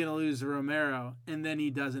definitely gonna lose to Romero, and then he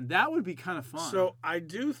doesn't. That would be kind of fun. So I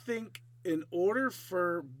do think in order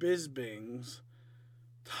for Bisping's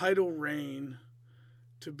title reign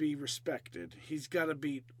to be respected, he's got to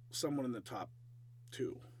beat someone in the top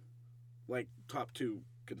two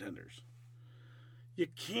contenders. You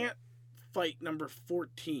can't fight number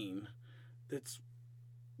 14 that's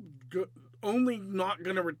only not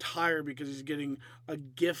going to retire because he's getting a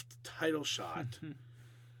gift title shot.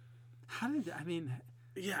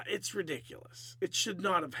 Yeah, it's ridiculous. It should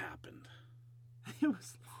not have happened.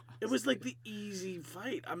 It was like the easy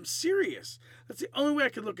fight. I'm serious. That's the only way I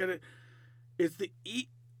could look at it. It's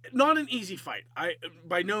not an easy fight.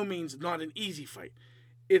 By no means not an easy fight.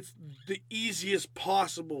 It's the easiest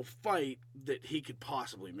possible fight that he could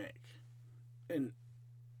possibly make. And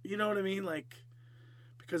you know what I mean?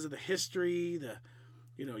 Because of the history, the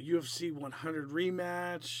UFC 100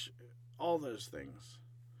 rematch, all those things.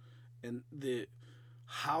 And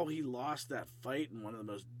how he lost that fight in one of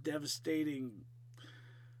the most devastating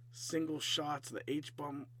single shots, the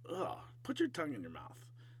H-bomb. Ugh, put your tongue in your mouth.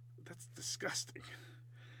 That's disgusting.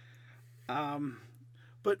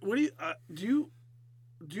 But what do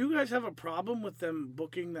you guys have a problem with them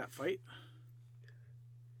booking that fight?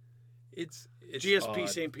 It's GSP odd.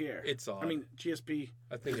 St. Pierre. It's odd. I mean, GSP.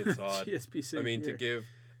 I think it's odd. GSP St. I mean, Pierre. to give,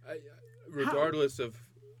 regardless of,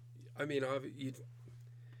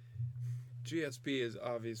 GSP is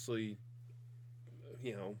obviously,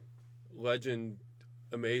 legend,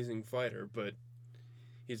 amazing fighter, but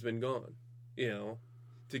he's been gone. To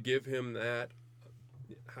give him that,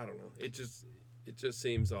 I don't know. It just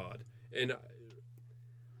seems odd. And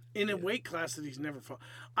in a weight class that he's never fought,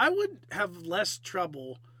 I would have less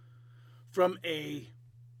trouble from a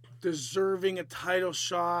deserving a title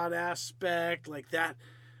shot aspect like that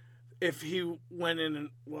if he went in and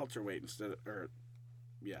welterweight instead of,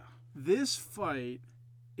 This fight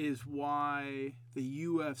is why the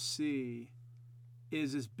UFC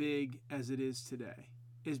is as big as it is today,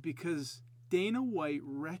 is because Dana White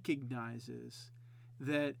recognizes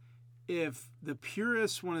that if the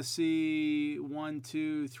purists want to see 1,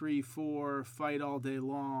 2, 3, 4 fight all day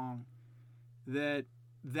long, that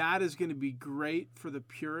is going to be great for the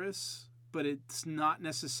purists, but it's not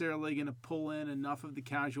necessarily going to pull in enough of the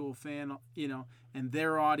casual fan, and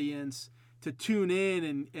their audience to tune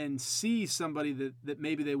in and see somebody that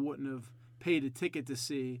maybe they wouldn't have paid a ticket to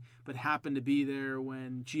see, but happened to be there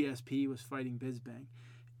when GSP was fighting Bisping.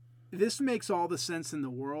 This makes all the sense in the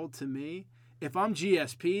world to me. If I'm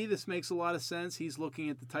GSP, this makes a lot of sense. He's looking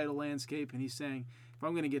at the title landscape and he's saying, if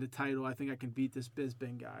I'm going to get a title, I think I can beat this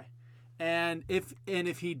Bisping guy. And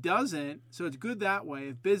if he doesn't, so it's good that way.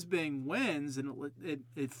 If Bisping wins, and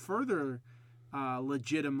it further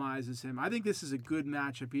legitimizes him. I think this is a good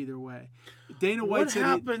matchup either way. Dana White what said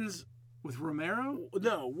happens with Romero?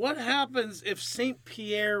 No. What happens if St.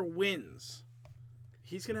 Pierre wins?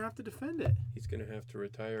 He's going to have to defend it. he's going to have to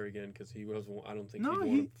retire again because he wasn't. I don't think No, he'd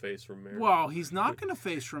want to face Romero. Well, he's not going to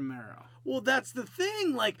face Romero. Well, that's the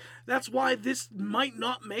thing. That's why this might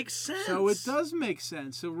not make sense. So it does make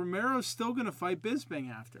sense. So Romero's still going to fight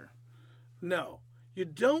Bisping after. No, you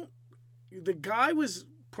don't. The guy was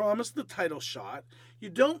promised the title shot. You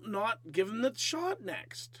don't not give him the shot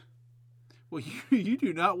next. Well, you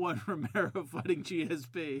do not want Romero fighting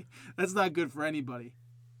GSP. That's not good for anybody.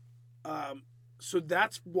 So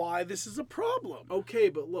that's why this is a problem. Okay,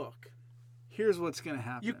 but look, here's what's going to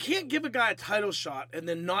happen. You can't give a guy a title shot and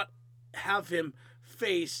then not have him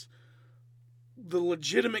face the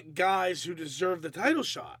legitimate guys who deserve the title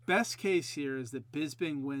shot. Best case here is that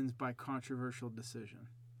Bisping wins by controversial decision.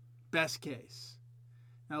 Best case.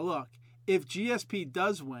 Now look, if GSP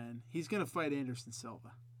does win, he's going to fight Anderson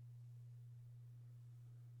Silva.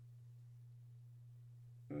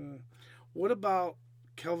 What about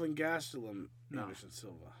Kelvin Gastelum, No. Anderson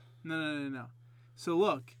Silva? No. So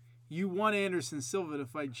look, you want Anderson Silva to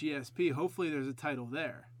fight GSP. Hopefully there's a title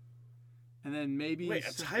there. And then maybe... Wait,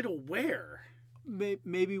 a title where?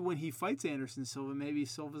 Maybe when he fights Anderson Silva, maybe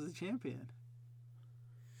Silva's the champion.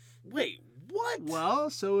 Wait, what? Well,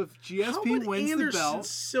 so if How GSP would wins Anderson the belt...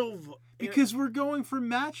 Silva... Because we're going for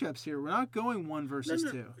matchups here. We're not going 1 versus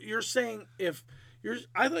 2. You're saying if...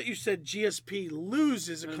 I thought you said GSP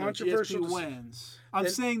loses a controversial... GSP wins. I'm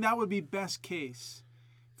saying that would be best case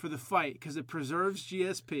for the fight because it preserves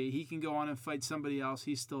GSP. He can go on and fight somebody else.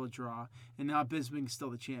 He's still a draw. And now Bisping's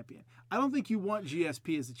still the champion. I don't think you want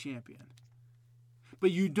GSP as the champion.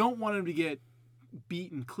 But you don't want him to get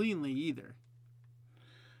beaten cleanly either.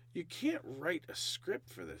 You can't write a script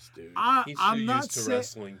for this, dude. He's so used to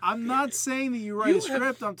wrestling. I'm not saying that you write a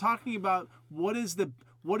script. I'm talking about what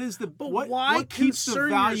why keeps the concern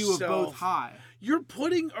value yourself? of both high. You're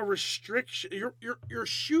putting a restriction. You're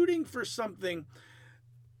shooting for something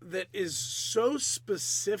that is so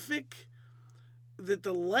specific that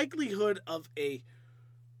the likelihood of a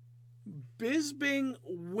Bisping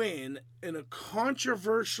win in a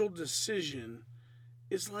controversial decision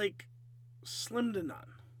is like slim to none.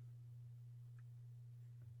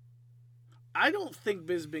 I don't think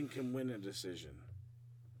Bisping can win a decision.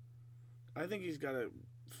 I think he's got to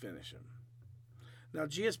finish him. Now,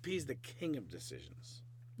 GSP is the king of decisions.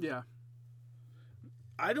 Yeah.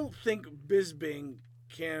 I don't think Bisping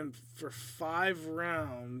can, for 5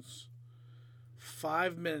 rounds,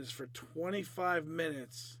 5 minutes, for 25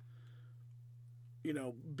 minutes, be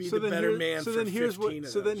the better man for 15 of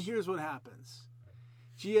those. So then here's what happens.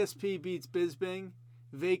 GSP beats Bisping,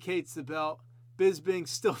 vacates the belt. Bisping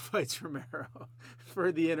still fights Romero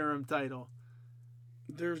for the interim title.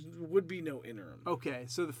 There would be no interim. Okay,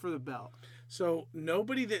 so for the belt. So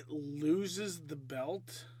nobody that loses the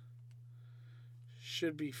belt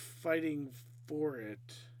should be fighting for it.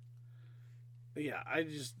 Yeah,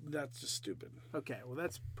 that's just stupid. Okay, well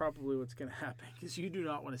that's probably what's going to happen because you do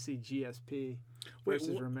not want to see GSP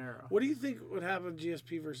versus Romero. What do you think would happen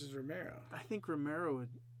GSP versus Romero? I think Romero would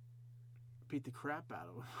beat the crap out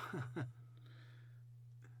of him.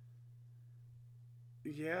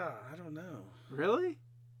 Yeah, I don't know. Really?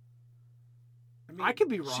 I I could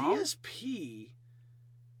be wrong. GSP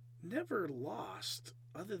never lost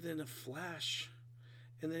other than a flash.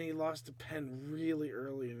 And then he lost to Penn really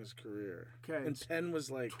early in his career. Okay. And Penn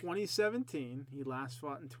was like 2017. He last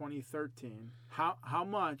fought in 2013. How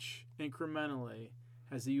much incrementally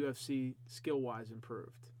has the UFC skill-wise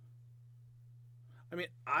improved? I mean,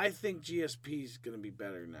 I think GSP is going to be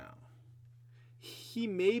better now. He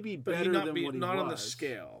may be But better he than what he not was. on the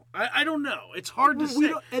scale. I don't know. It's hard to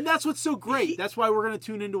say. And that's what's so great. That's why we're going to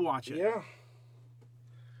tune in to watch it. Yeah.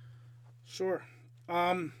 Sure.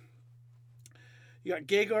 You got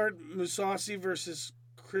Gegard Mousasi versus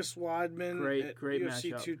Chris Weidman. Great at matchup.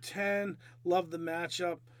 UFC 210. Love the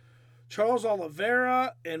matchup. Charles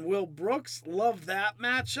Oliveira and Will Brooks. Love that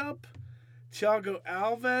matchup. Thiago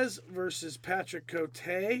Alves versus Patrick Cote.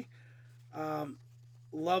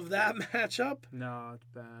 Love that matchup. No, it's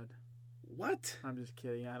bad. What? I'm just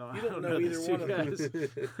kidding. I don't know either these one two of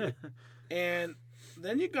them. guys. And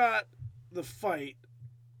then you got the fight.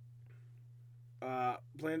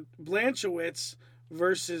 Blanchowicz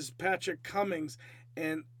versus Patrick Cummings,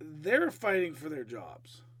 and they're fighting for their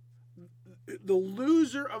jobs. The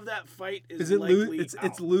loser of that fight is likely It's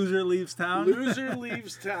out. loser leaves town. Loser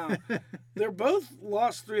leaves town. They're both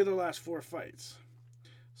lost 3 of their last 4 fights,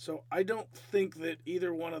 so I don't think that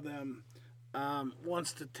either one of them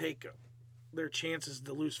wants to take their chances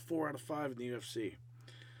to lose 4 out of 5 in the UFC.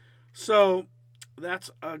 So that's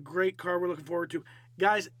a great card we're looking forward to.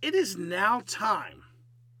 Guys, it is now time.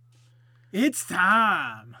 It's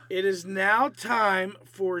time. It is now time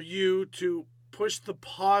for you to push the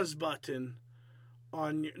pause button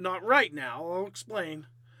on your, not right now, I'll explain.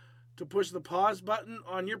 To push the pause button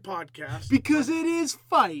on your podcast. Because it is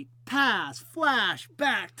fight, pass,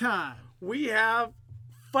 flashback time. We have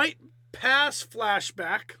Fight Pass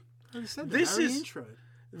Flashback.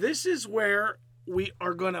 This is where we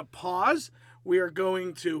are going to pause. We are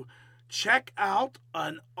going to check out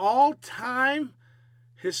an all-time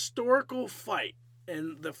historical fight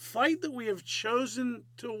And the fight that we have chosen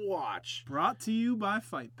to watch, Brought to you by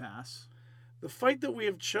Fight Pass. the fight that we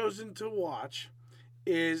have chosen to watch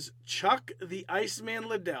is Chuck the Iceman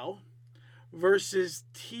Liddell versus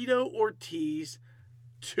Tito Ortiz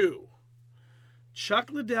 2. Chuck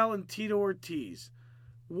Liddell and Tito Ortiz.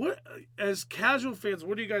 What, as casual fans,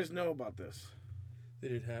 what do you guys know about this?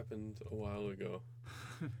 That it happened a while ago.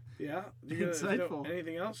 Yeah? Do you guys know Insightful.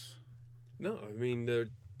 anything else? No, I mean, no,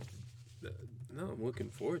 I'm looking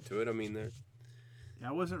forward to it. I mean, they're Yeah,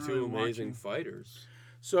 I wasn't two really amazing watching. fighters.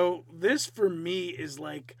 So this for me is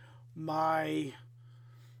like my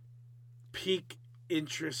peak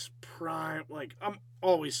interest prime. Like I'm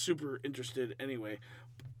always super interested anyway,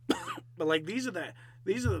 but like these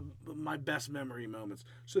are my best memory moments.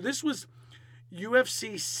 So this was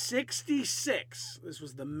UFC 66. This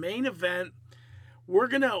was the main event. We're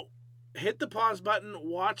gonna hit the pause button,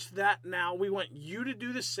 watch that now. We want you to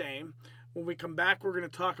do the same. When we come back, we're gonna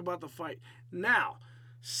talk about the fight. Now,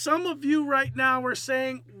 some of you right now are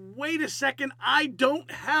saying, wait a second, I don't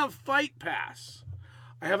have Fight Pass.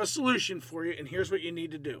 I have a solution for you, and here's what you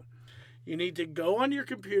need to do. You need to go on your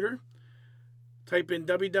computer, type in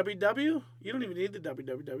www. You don't even need the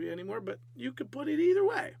www anymore, but you could put it either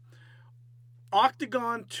way.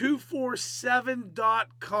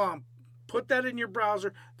 Octagon247.com. Put that in your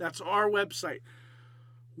browser. That's our website.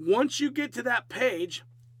 Once you get to that page,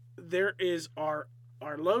 there is our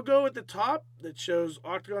logo at the top that shows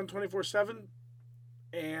Octagon 24/7,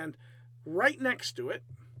 and right next to it,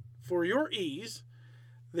 for your ease,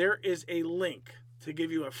 there is a link to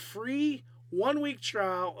give you a free 1-week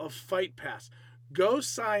trial of Fight Pass. Go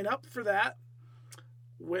sign up for that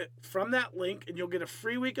from that link, and you'll get a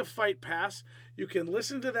free week of Fight Pass. You can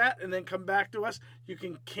listen to that and then come back to us. You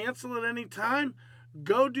can cancel at any time.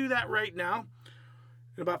 Go do that right now.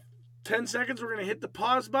 In about 10 seconds, we're going to hit the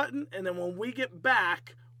pause button, and then when we get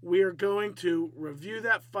back, we are going to review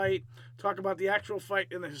that fight, talk about the actual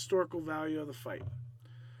fight and the historical value of the fight.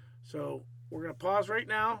 So we're going to pause right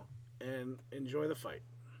now and enjoy the fight.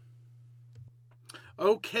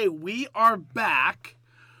 Okay, we are back.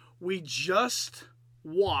 We just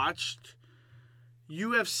watched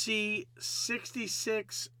UFC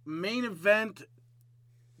 66 main event,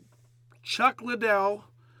 Chuck Liddell,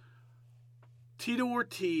 Tito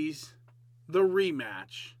Ortiz, the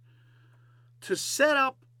rematch. To set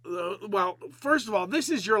up, well, first of all, this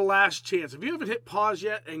is your last chance. If you haven't hit pause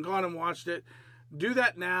yet and gone and watched it, do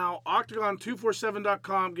that now.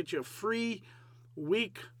 Octagon247.com, get you a free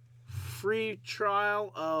week, free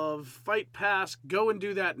trial of Fight Pass. Go and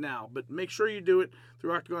do that now, but make sure you do it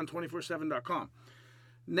through Octagon247.com.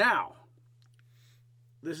 Now,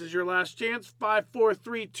 this is your last chance. 5, 4,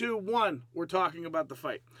 3, 2, 1. We're talking about the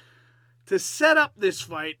fight. To set up this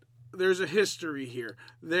fight, there's a history here.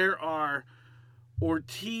 There are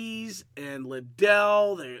Ortiz and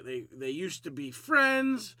Liddell. They used to be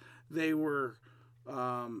friends. They were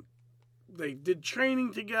they did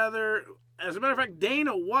training together. As a matter of fact,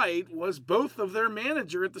 Dana White was both of their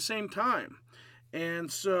manager at the same time.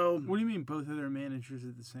 And so What do you mean both of their managers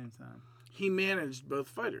at the same time? he managed both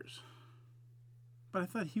fighters. But I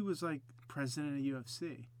thought he was like president of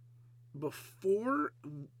UFC. Before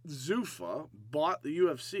Zuffa bought the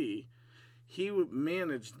UFC, he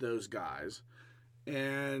managed those guys,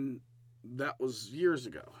 and that was years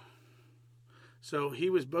ago. So he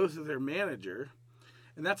was both of their manager,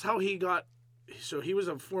 and that's how he got. So he was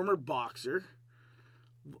a former boxer,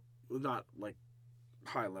 not like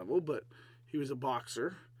high level, but he was a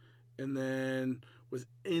boxer, and then was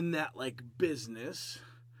in that like business,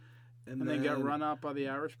 And then got run out by the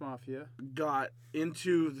Irish Mafia. got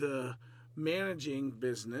into the managing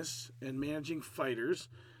business and managing fighters,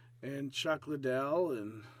 and Chuck Liddell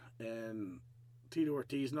and Tito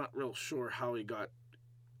Ortiz, not real sure how he got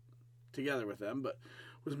together with them, but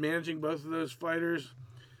was managing both of those fighters,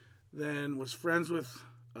 then was friends with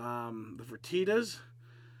the Fertittas.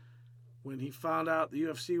 When he found out the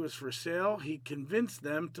UFC was for sale, he convinced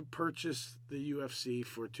them to purchase the UFC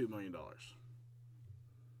for $2 million.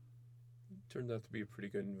 Turned out to be a pretty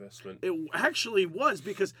good investment. It actually was,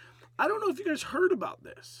 because I don't know if you guys heard about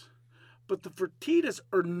this, but the Fertittas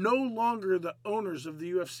are no longer the owners of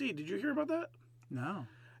the UFC. Did you hear about that? No.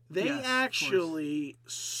 They Yes, of actually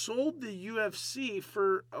sold the UFC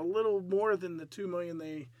for a little more than the $2 million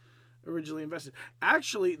they originally invested.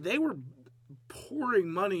 Actually, they were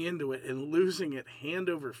pouring money into it and losing it hand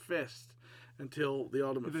over fist until the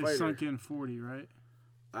Ultimate But they Fighter. sunk in 40, right?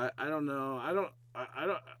 I don't know. I don't.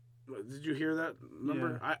 Did you hear that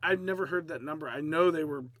number? Yeah. I've never heard that number. I know they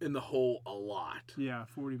were in the hole a lot, Yeah,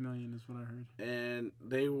 40 million is what I heard. and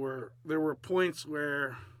there were points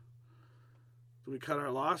where we cut our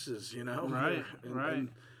losses, Right, And- right. and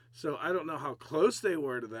so I don't know how close they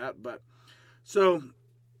were to that, but so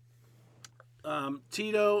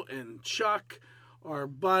Tito and Chuck are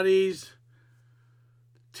buddies.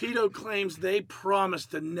 Tito claims they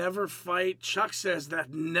promised to never fight. Chuck says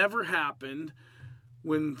that never happened.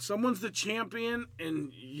 When someone's the champion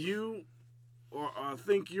and you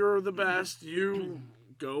think you're the best, you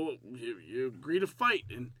agree to fight.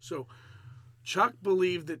 And so Chuck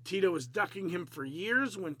believed that Tito was ducking him for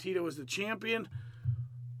years when Tito was the champion.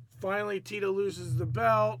 Finally, Tito loses the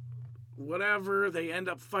belt. Whatever. They end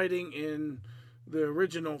up fighting in the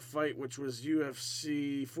original fight, which was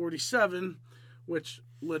UFC 47, which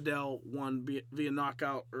Liddell won via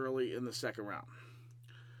knockout early in the second round.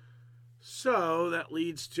 So that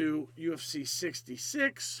leads to UFC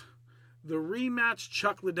 66. The rematch.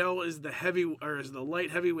 Chuck Liddell is the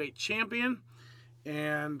light heavyweight champion,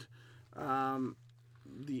 and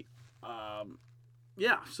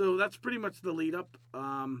so that's pretty much the lead up.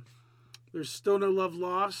 There's still no love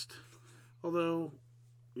lost, although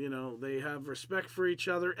they have respect for each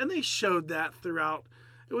other, and they showed that throughout.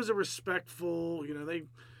 It was a respectful, they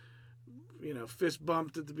fist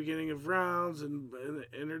bumped at the beginning of rounds and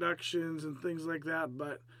introductions and things like that,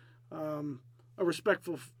 but a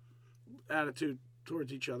respectful attitude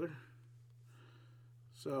towards each other.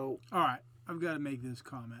 So, All right, I've got to make this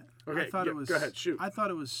comment. Okay, go ahead, shoot. I thought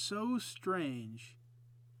it was so strange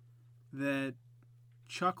that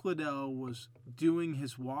Chuck Liddell was doing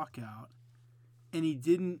his walkout and he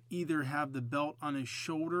didn't either have the belt on his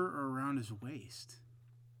shoulder or around his waist.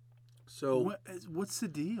 So What's the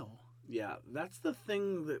deal? yeah, that's the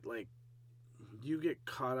thing that you get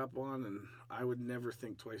caught up on, and I would never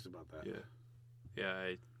think twice about that.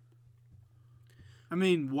 Yeah. I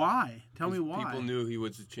mean, why? Tell me 'Cause why. People knew he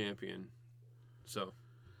was the champion, so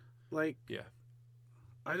yeah.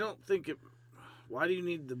 I don't think it. Why do you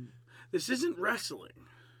need the? This isn't wrestling.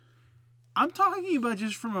 I'm talking about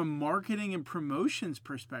just from a marketing and promotions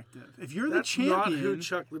perspective. If you're That's the champion, not who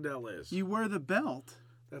Chuck Liddell is. you wear the belt.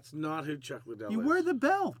 That's not who Chuck Liddell is. You wear the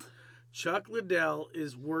belt. Chuck Liddell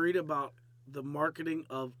is worried about the marketing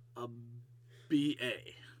of a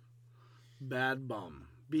BA. Bad bum.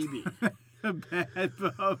 BB. A bad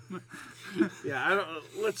bum. Yeah, I don't.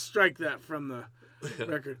 Let's strike that from the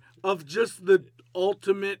record. Of just the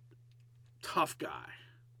ultimate tough guy.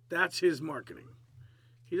 That's his marketing.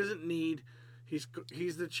 He doesn't need. He's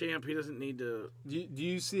the champ. He doesn't need to. Do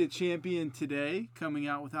you see a champion today coming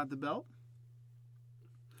out without the belt?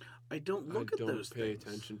 I don't look at those pay things.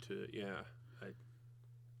 attention to it. Yeah.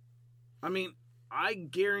 I mean, I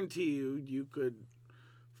guarantee you could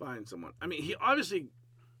find someone. I mean, he obviously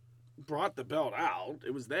brought the belt out.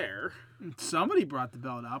 It was there. Somebody brought the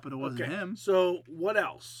belt out, but it wasn't Okay. him. So what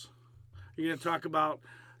else? You're going to talk about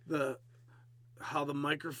how the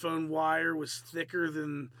microphone wire was thicker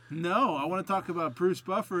than. No, I want to talk about Bruce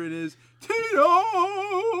Buffer and his Tito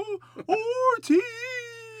Ortiz.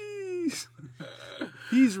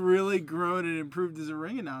 He's really grown and improved as a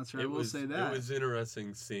ring announcer. I will say that. It was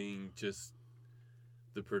interesting seeing just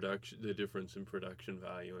the difference in production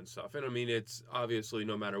value and stuff. And I mean, it's obviously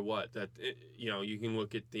no matter what you can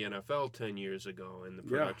look at the NFL 10 years ago and the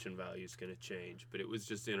production value is going to change. But it was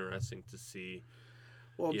just interesting to see.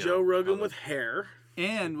 Well, Joe Rogan with hair.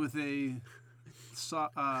 And with a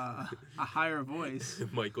higher voice.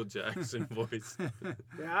 Michael Jackson voice.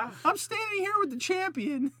 Yeah. I'm standing here with the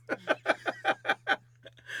champion.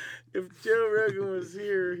 If Joe Rogan was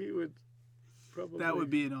here, he would probably. That would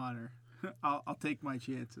be an honor. I'll take my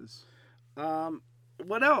chances.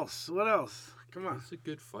 What else? Come on. It's a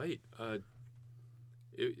good fight.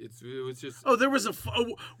 It was just. Oh, there was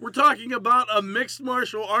we're talking about a mixed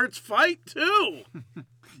martial arts fight too.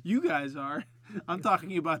 You guys are. I'm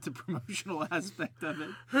talking about the promotional aspect of it.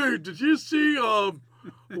 Hey, did you see? I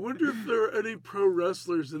wonder if there are any pro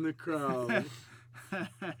wrestlers in the crowd.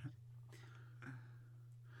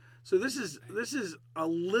 So this is a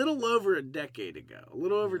little over a decade ago, a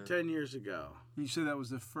little over 10 years ago. You said that was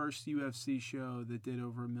the first UFC show that did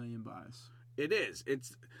over 1 million buys. It is.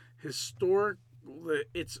 It's historic.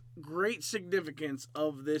 Its great significance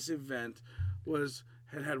of this event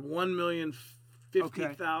had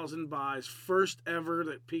 1,050,000 buys, first ever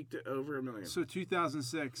that peaked at over 1 million. So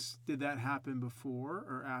 2006, did that happen before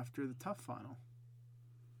or after the Tough Final?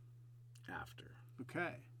 After.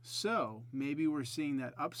 Okay, so maybe we're seeing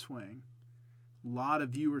that upswing. A lot of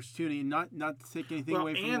viewers tuning in, not to take anything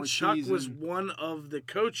away from and Ortiz. Chuck was one of the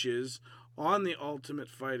coaches on the Ultimate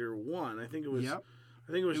Fighter 1. I think it was. Yep.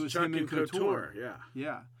 I think it was Chuck him and Couture. Yeah.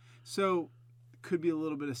 Yeah. So could be a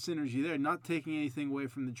little bit of synergy there. Not taking anything away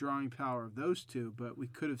from the drawing power of those two, but we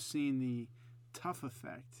could have seen the Tough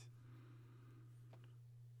effect.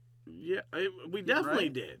 Yeah, we definitely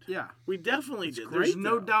Right? did. Yeah, We definitely It's did. great, There's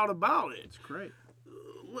no though. doubt about it. it's great.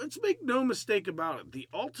 Let's make no mistake about it. The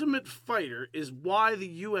Ultimate Fighter is why the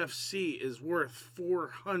UFC is worth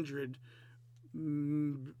 400.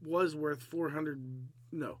 Was worth 400.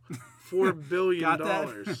 No, $4 billion. Got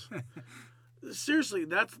that? Seriously,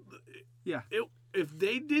 that's Yeah. it. If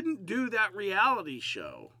they didn't do that reality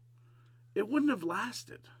show, it wouldn't have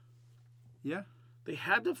lasted. Yeah. They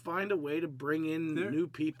had to find a way to bring in There- new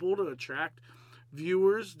people to attract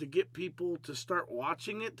viewers, to get people to start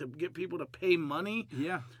watching it, to get people to pay money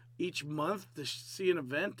Yeah. each month to see an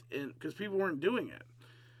event, and because people weren't doing it.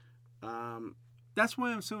 That's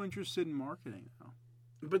why I'm so interested in marketing now.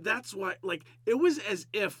 But that's why, like, it was as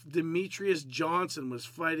if Demetrius Johnson was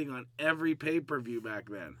fighting on every pay-per-view back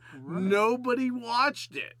then. Right. Nobody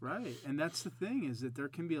watched it. Right. And that's the thing, is that there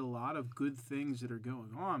can be a lot of good things that are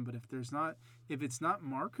going on, but if it's not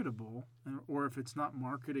marketable, or if it's not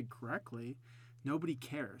marketed correctly, nobody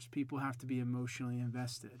cares. People have to be emotionally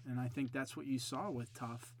invested. And I think that's what you saw with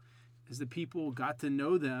Tough, is that people got to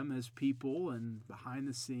know them as people and behind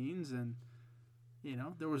the scenes, and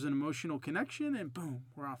there was an emotional connection, and boom,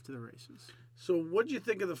 we're off to the races. So what'd you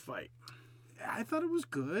think of the fight? I thought it was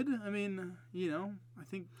good. I mean, I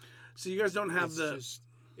think So you guys don't have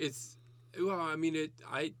Well, I mean,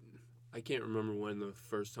 I can't remember when the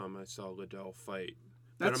first time I saw Liddell fight.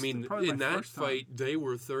 That's but I mean, probably in my that first time. fight, they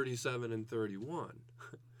were 37-31.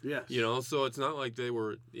 Yes. So it's not like they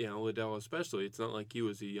were, Liddell especially, it's not like he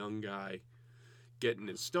was a young guy getting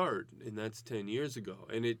his start, and that's 10 years ago.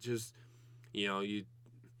 And it just, you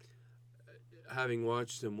having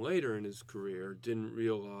watched him later in his career, didn't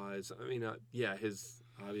realize, I mean,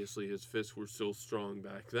 obviously his fists were still strong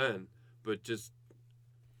back then, but just,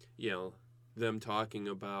 them talking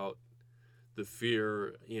about the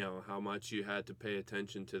fear, how much you had to pay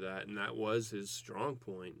attention to that, and that was his strong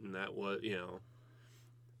point, and that was,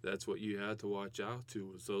 that's what you had to watch out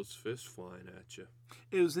to, was those fists flying at you.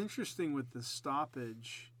 it was interesting with the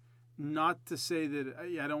stoppage. Not to say that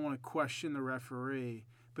I don't want to question the referee,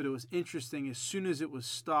 but it was interesting. As soon as it was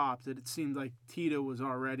stopped, that it seemed like Tito was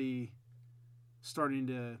already starting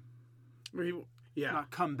to Yeah. not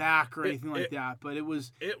come back or It- anything like it- that. But it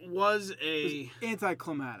was It was a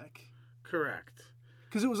anticlimactic, correct.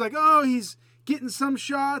 because it was like, oh, he's getting some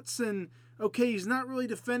shots, and okay, he's not really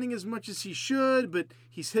defending as much as he should, but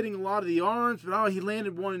he's hitting a lot of the arms. But he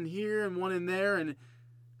landed one in here and one in there, and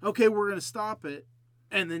okay, we're gonna stop it.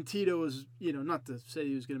 And then Tito was, not to say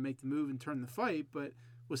he was going to make the move and turn the fight, but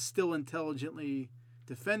was still intelligently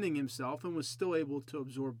defending himself and was still able to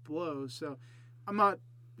absorb blows. So I'm not,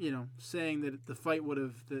 saying that the fight would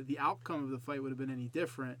have, the outcome of the fight would have been any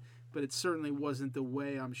different, but it certainly wasn't the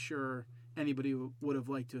way I'm sure anybody would have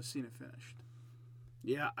liked to have seen it finished.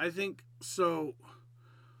 Yeah, I think so.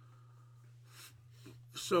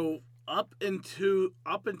 So up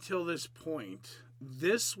until this point,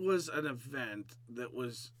 this was an event that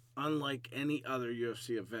was unlike any other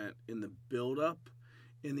UFC event in the build-up,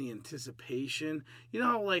 in the anticipation. You know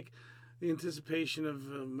how, like, the anticipation of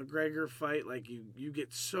a McGregor fight, like, you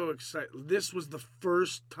get so excited. This was the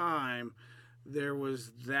first time there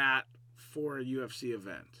was that for a UFC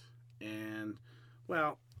event. And,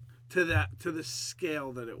 well, to the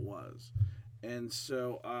scale that it was. And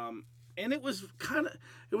so, and it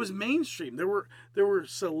was mainstream. There were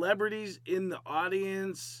celebrities in the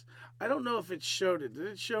audience. I don't know if it showed it. Did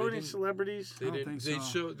it show They any didn't- celebrities? They don't didn't. think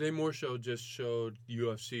so. They more just showed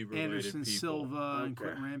UFC related Anderson people. Silva and Okay.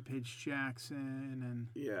 Quentin Rampage Jackson, and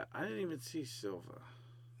Yeah, I didn't even see Silva.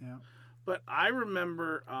 yeah, But I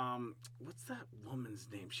remember, what's that woman's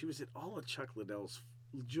name? She was at all of Chuck Liddell's.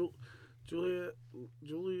 Julia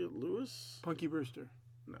Lewis? Punky Brewster.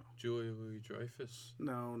 Julia Louis-Dreyfus.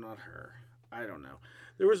 No, not her. I don't know.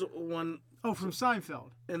 There was one, Oh, from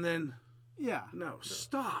Seinfeld. and then Yeah. no,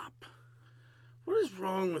 stop. What is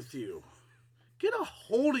wrong with you? Get a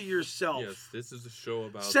hold of yourself. Yes, this is a show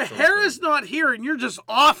about Sahara's something. not here, and you're just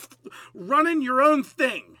off running your own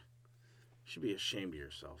thing. You should be ashamed of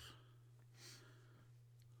yourself.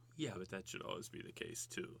 Yeah, but that should always be the case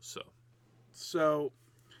too. So,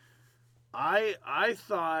 I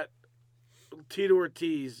thought Tito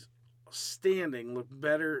Ortiz standing looked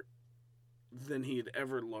better than he had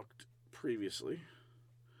ever looked previously.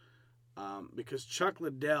 Because Chuck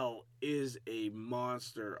Liddell is a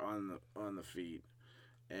monster on the feet,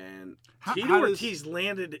 and Tito Ortiz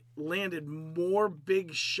landed more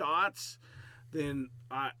big shots than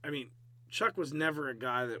I mean. Chuck was never a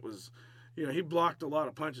guy that was, he blocked a lot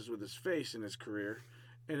of punches with his face in his career,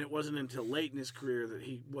 and it wasn't until late in his career that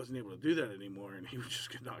he wasn't able to do that anymore, and he would just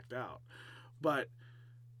get knocked out. But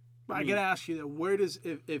I gotta ask you though, where does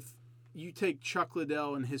if you take Chuck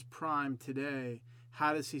Liddell in his prime today,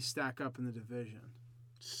 how does he stack up in the division?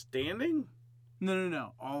 standing,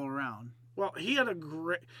 No, all around. well, he had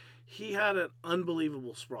an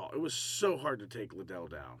unbelievable sprawl. It was so hard to take Liddell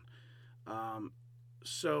down.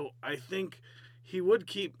 So I think he would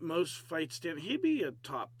keep most fights standing. He'd be a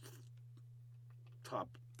top Top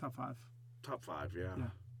 5 yeah. Yeah.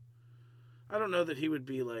 I don't know that he would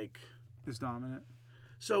be like. is dominant.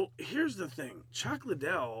 So here's the thing, Chuck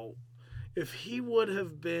Liddell, if he would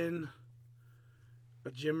have been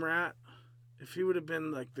a gym rat, if he would have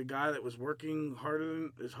been like the guy that was working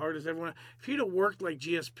as hard as everyone, if he'd have worked like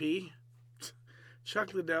GSP,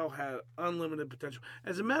 Chuck Liddell had unlimited potential.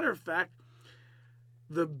 As a matter of fact,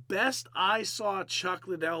 the best I saw Chuck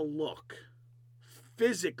Liddell look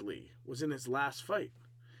physically was in his last fight.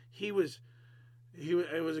 It was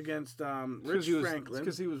against Rich Franklin.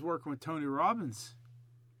 Because he was working with Tony Robbins.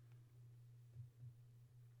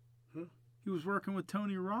 He was working with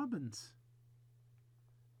Tony Robbins.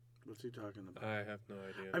 What's he talking about? I have no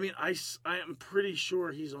idea. I mean, I am pretty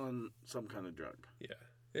sure he's on some kind of drug. Yeah,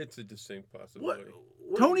 it's a distinct possibility.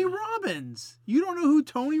 What? Tony Robbins. You don't know who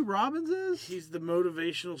Tony Robbins is? He's the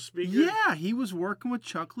motivational speaker? Yeah, he was working with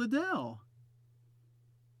Chuck Liddell.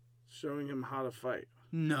 Showing him how to fight.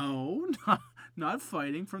 No, not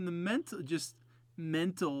fighting. From the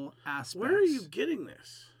mental aspects. Where are you getting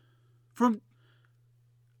this? From,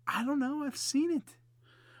 I don't know. I've seen it.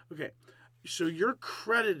 Okay, so you're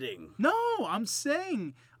crediting. No, I'm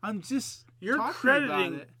just You're talking crediting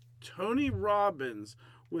about it. Tony Robbins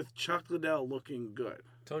with Chuck Liddell looking good.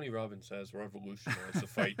 Tony Robbins has revolutionized the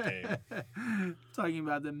fight game. Talking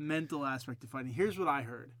about the mental aspect of fighting. Here's what I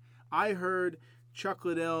heard. I heard Chuck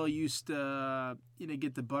Liddell used to,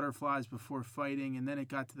 get the butterflies before fighting, and then it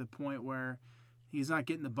got to the point where he's not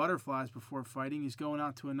getting the butterflies before fighting. He's going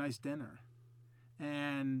out to a nice dinner.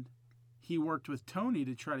 And he worked with Tony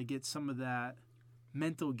to try to get some of that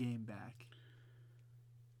mental game back.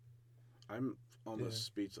 I'm almost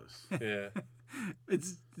speechless. Yeah.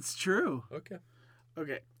 It's true.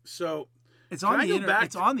 Okay. So It's Can on I the go internet. back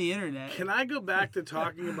It's to- on the internet. can I go back to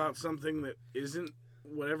talking about something that isn't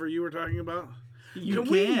whatever you were talking about? You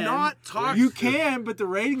Can we not talk- You can, but the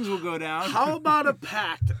ratings will go down. How about a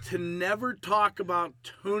pact to never talk about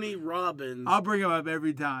Tony Robbins I'll bring him up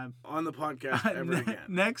every time. on the podcast ever again?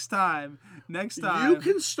 Next time. You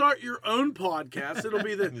can start your own podcast. It'll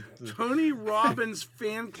be the Tony Robbins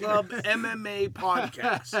Fan Club MMA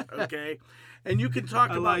podcast, okay? And you can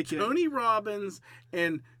talk I about like it. Tony Robbins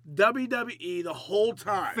and WWE the whole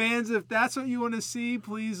time. Fans, if that's what you want to see,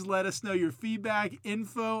 please let us know your feedback.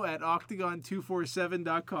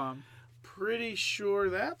 info@octagon247.com. Pretty sure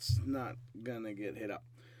that's not gonna get hit up.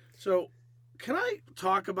 So, can I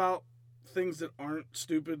talk about things that aren't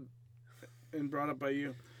stupid and brought up by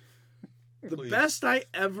you? The Please. best I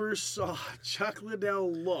ever saw Chuck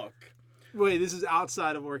Liddell look Wait, this is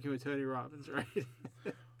outside of working with Tony Robbins, right?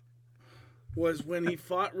 was when he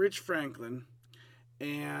fought Rich Franklin,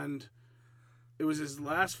 and it was his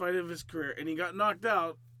last fight of his career, and he got knocked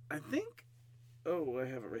out, I think, oh, I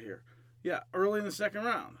have it right here. Yeah, early in the second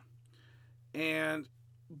round.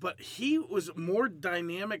 But he was more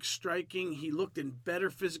dynamic striking. He looked in better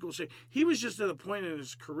physical shape. He was just at a point in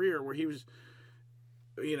his career where he was,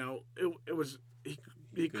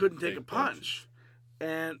 he couldn't take a punch.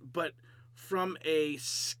 But from a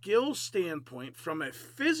skill standpoint, from a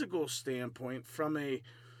physical standpoint, from a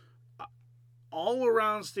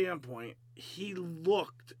all-around standpoint, he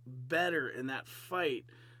looked better in that fight.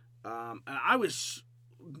 And I was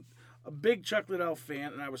a big Chuck Liddell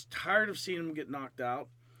fan, and I was tired of seeing him get knocked out.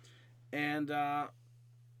 And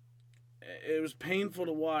it was painful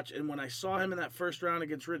to watch. And when I saw him in that first round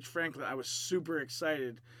against Rich Franklin, I was super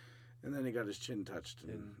excited. And then he got his chin touched,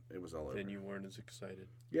 and it was all over. Then you weren't as excited.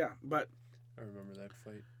 Yeah, but I remember that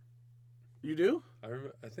fight. you do?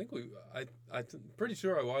 I'm pretty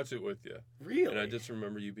sure I watched it with you. Really? And I just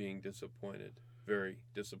remember you being disappointed. Very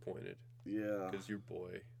disappointed. Yeah. Because your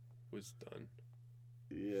boy was done.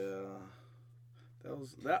 Yeah.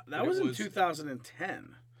 That But was it in was-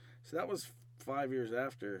 2010. So that was 5 years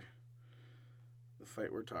after the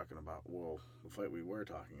fight we're talking about. Well, the fight we were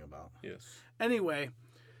talking about. Yes. Anyway,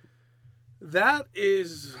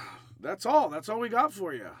 that's all. That's all we got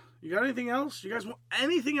for you. You got anything else? You guys want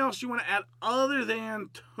anything else you want to add other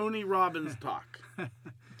than Tony Robbins talk?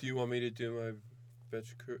 Do you want me to do my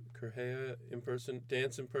Betcha Correa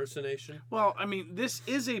dance impersonation? Well, I mean, this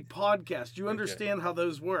is a podcast. You understand how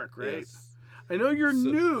those work, right? Yes. I know you're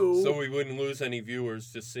new. So we wouldn't lose any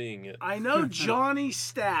viewers just seeing it. I know Johnny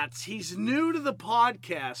Stats. He's new to the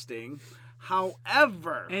podcasting.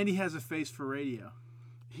 However, And he has a face for radio.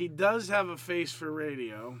 he does have a face for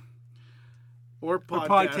radio or Or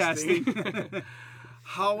podcasting. podcasting.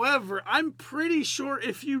 However, I'm pretty sure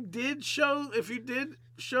if you did show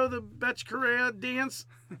the Betch Correa dance,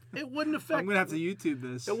 it wouldn't affect. I'm going to have to YouTube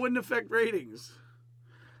this. It wouldn't affect ratings.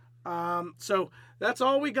 So that's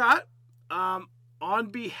all we got. On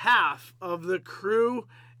behalf of the crew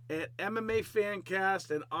at MMA Fancast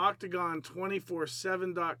and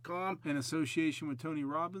Octagon247.com, In association with Tony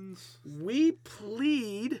Robbins. we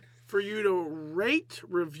plead for you to rate,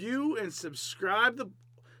 review, and subscribe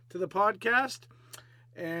to the podcast.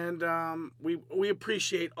 And we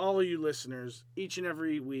appreciate all of you listeners each and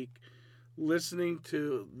every week listening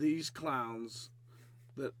to these clowns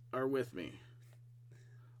that are with me.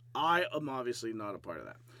 I am obviously not a part of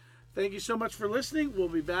that. Thank you so much for listening. We'll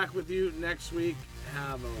be back with you next week.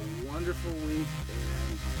 Have a wonderful week.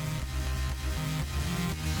 And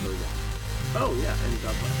so long. Oh, yeah, and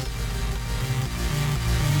God bless.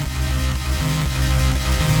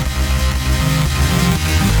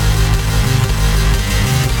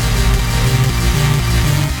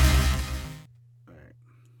 All right.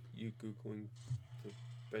 You Googling the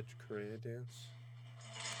Betch Correa dance?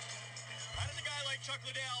 How does a guy like Chuck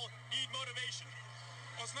Liddell need motivation?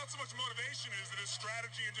 Well, it's not so much motivation as it is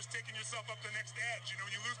strategy and just taking yourself up the next edge. You know,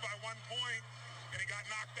 when you lose by 1 point and he got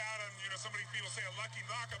knocked out on, somebody people say a lucky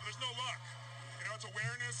knockout, but there's no luck. You know, it's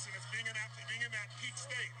awareness and it's being in that peak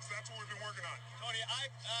state. So that's what we've been working on. Tony,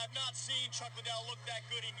 I've not seen Chuck Liddell look that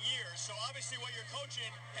good in years. So obviously, what you're coaching,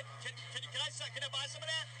 can I buy some of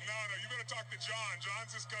that? No, you better talk to John. John's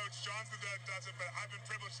his coach. John's the guy that does it, but I've been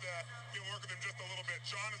privileged to work with him just a little bit.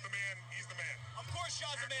 John is the man. He's the man. Of course,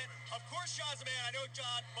 John's a man. I know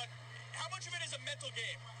John, but how much of it is a mental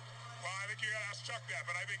game? Well, I think you got to ask Chuck that,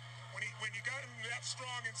 but I think when you got him that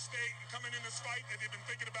strong in state and coming in this fight that they've been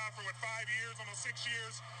thinking about for 5 years, almost 6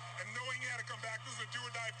 years, and knowing he had to come back, this is a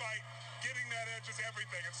do-or-die fight, getting that edge is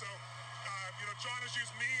everything. And so, John has used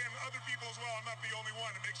me and other people as well. I'm not the only one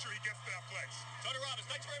to make sure he gets to that place. Tony Robbins,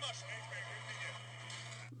 thanks very much. Thanks, man. Good to meet you.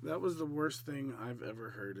 That was the worst thing I've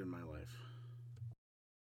ever heard in my life.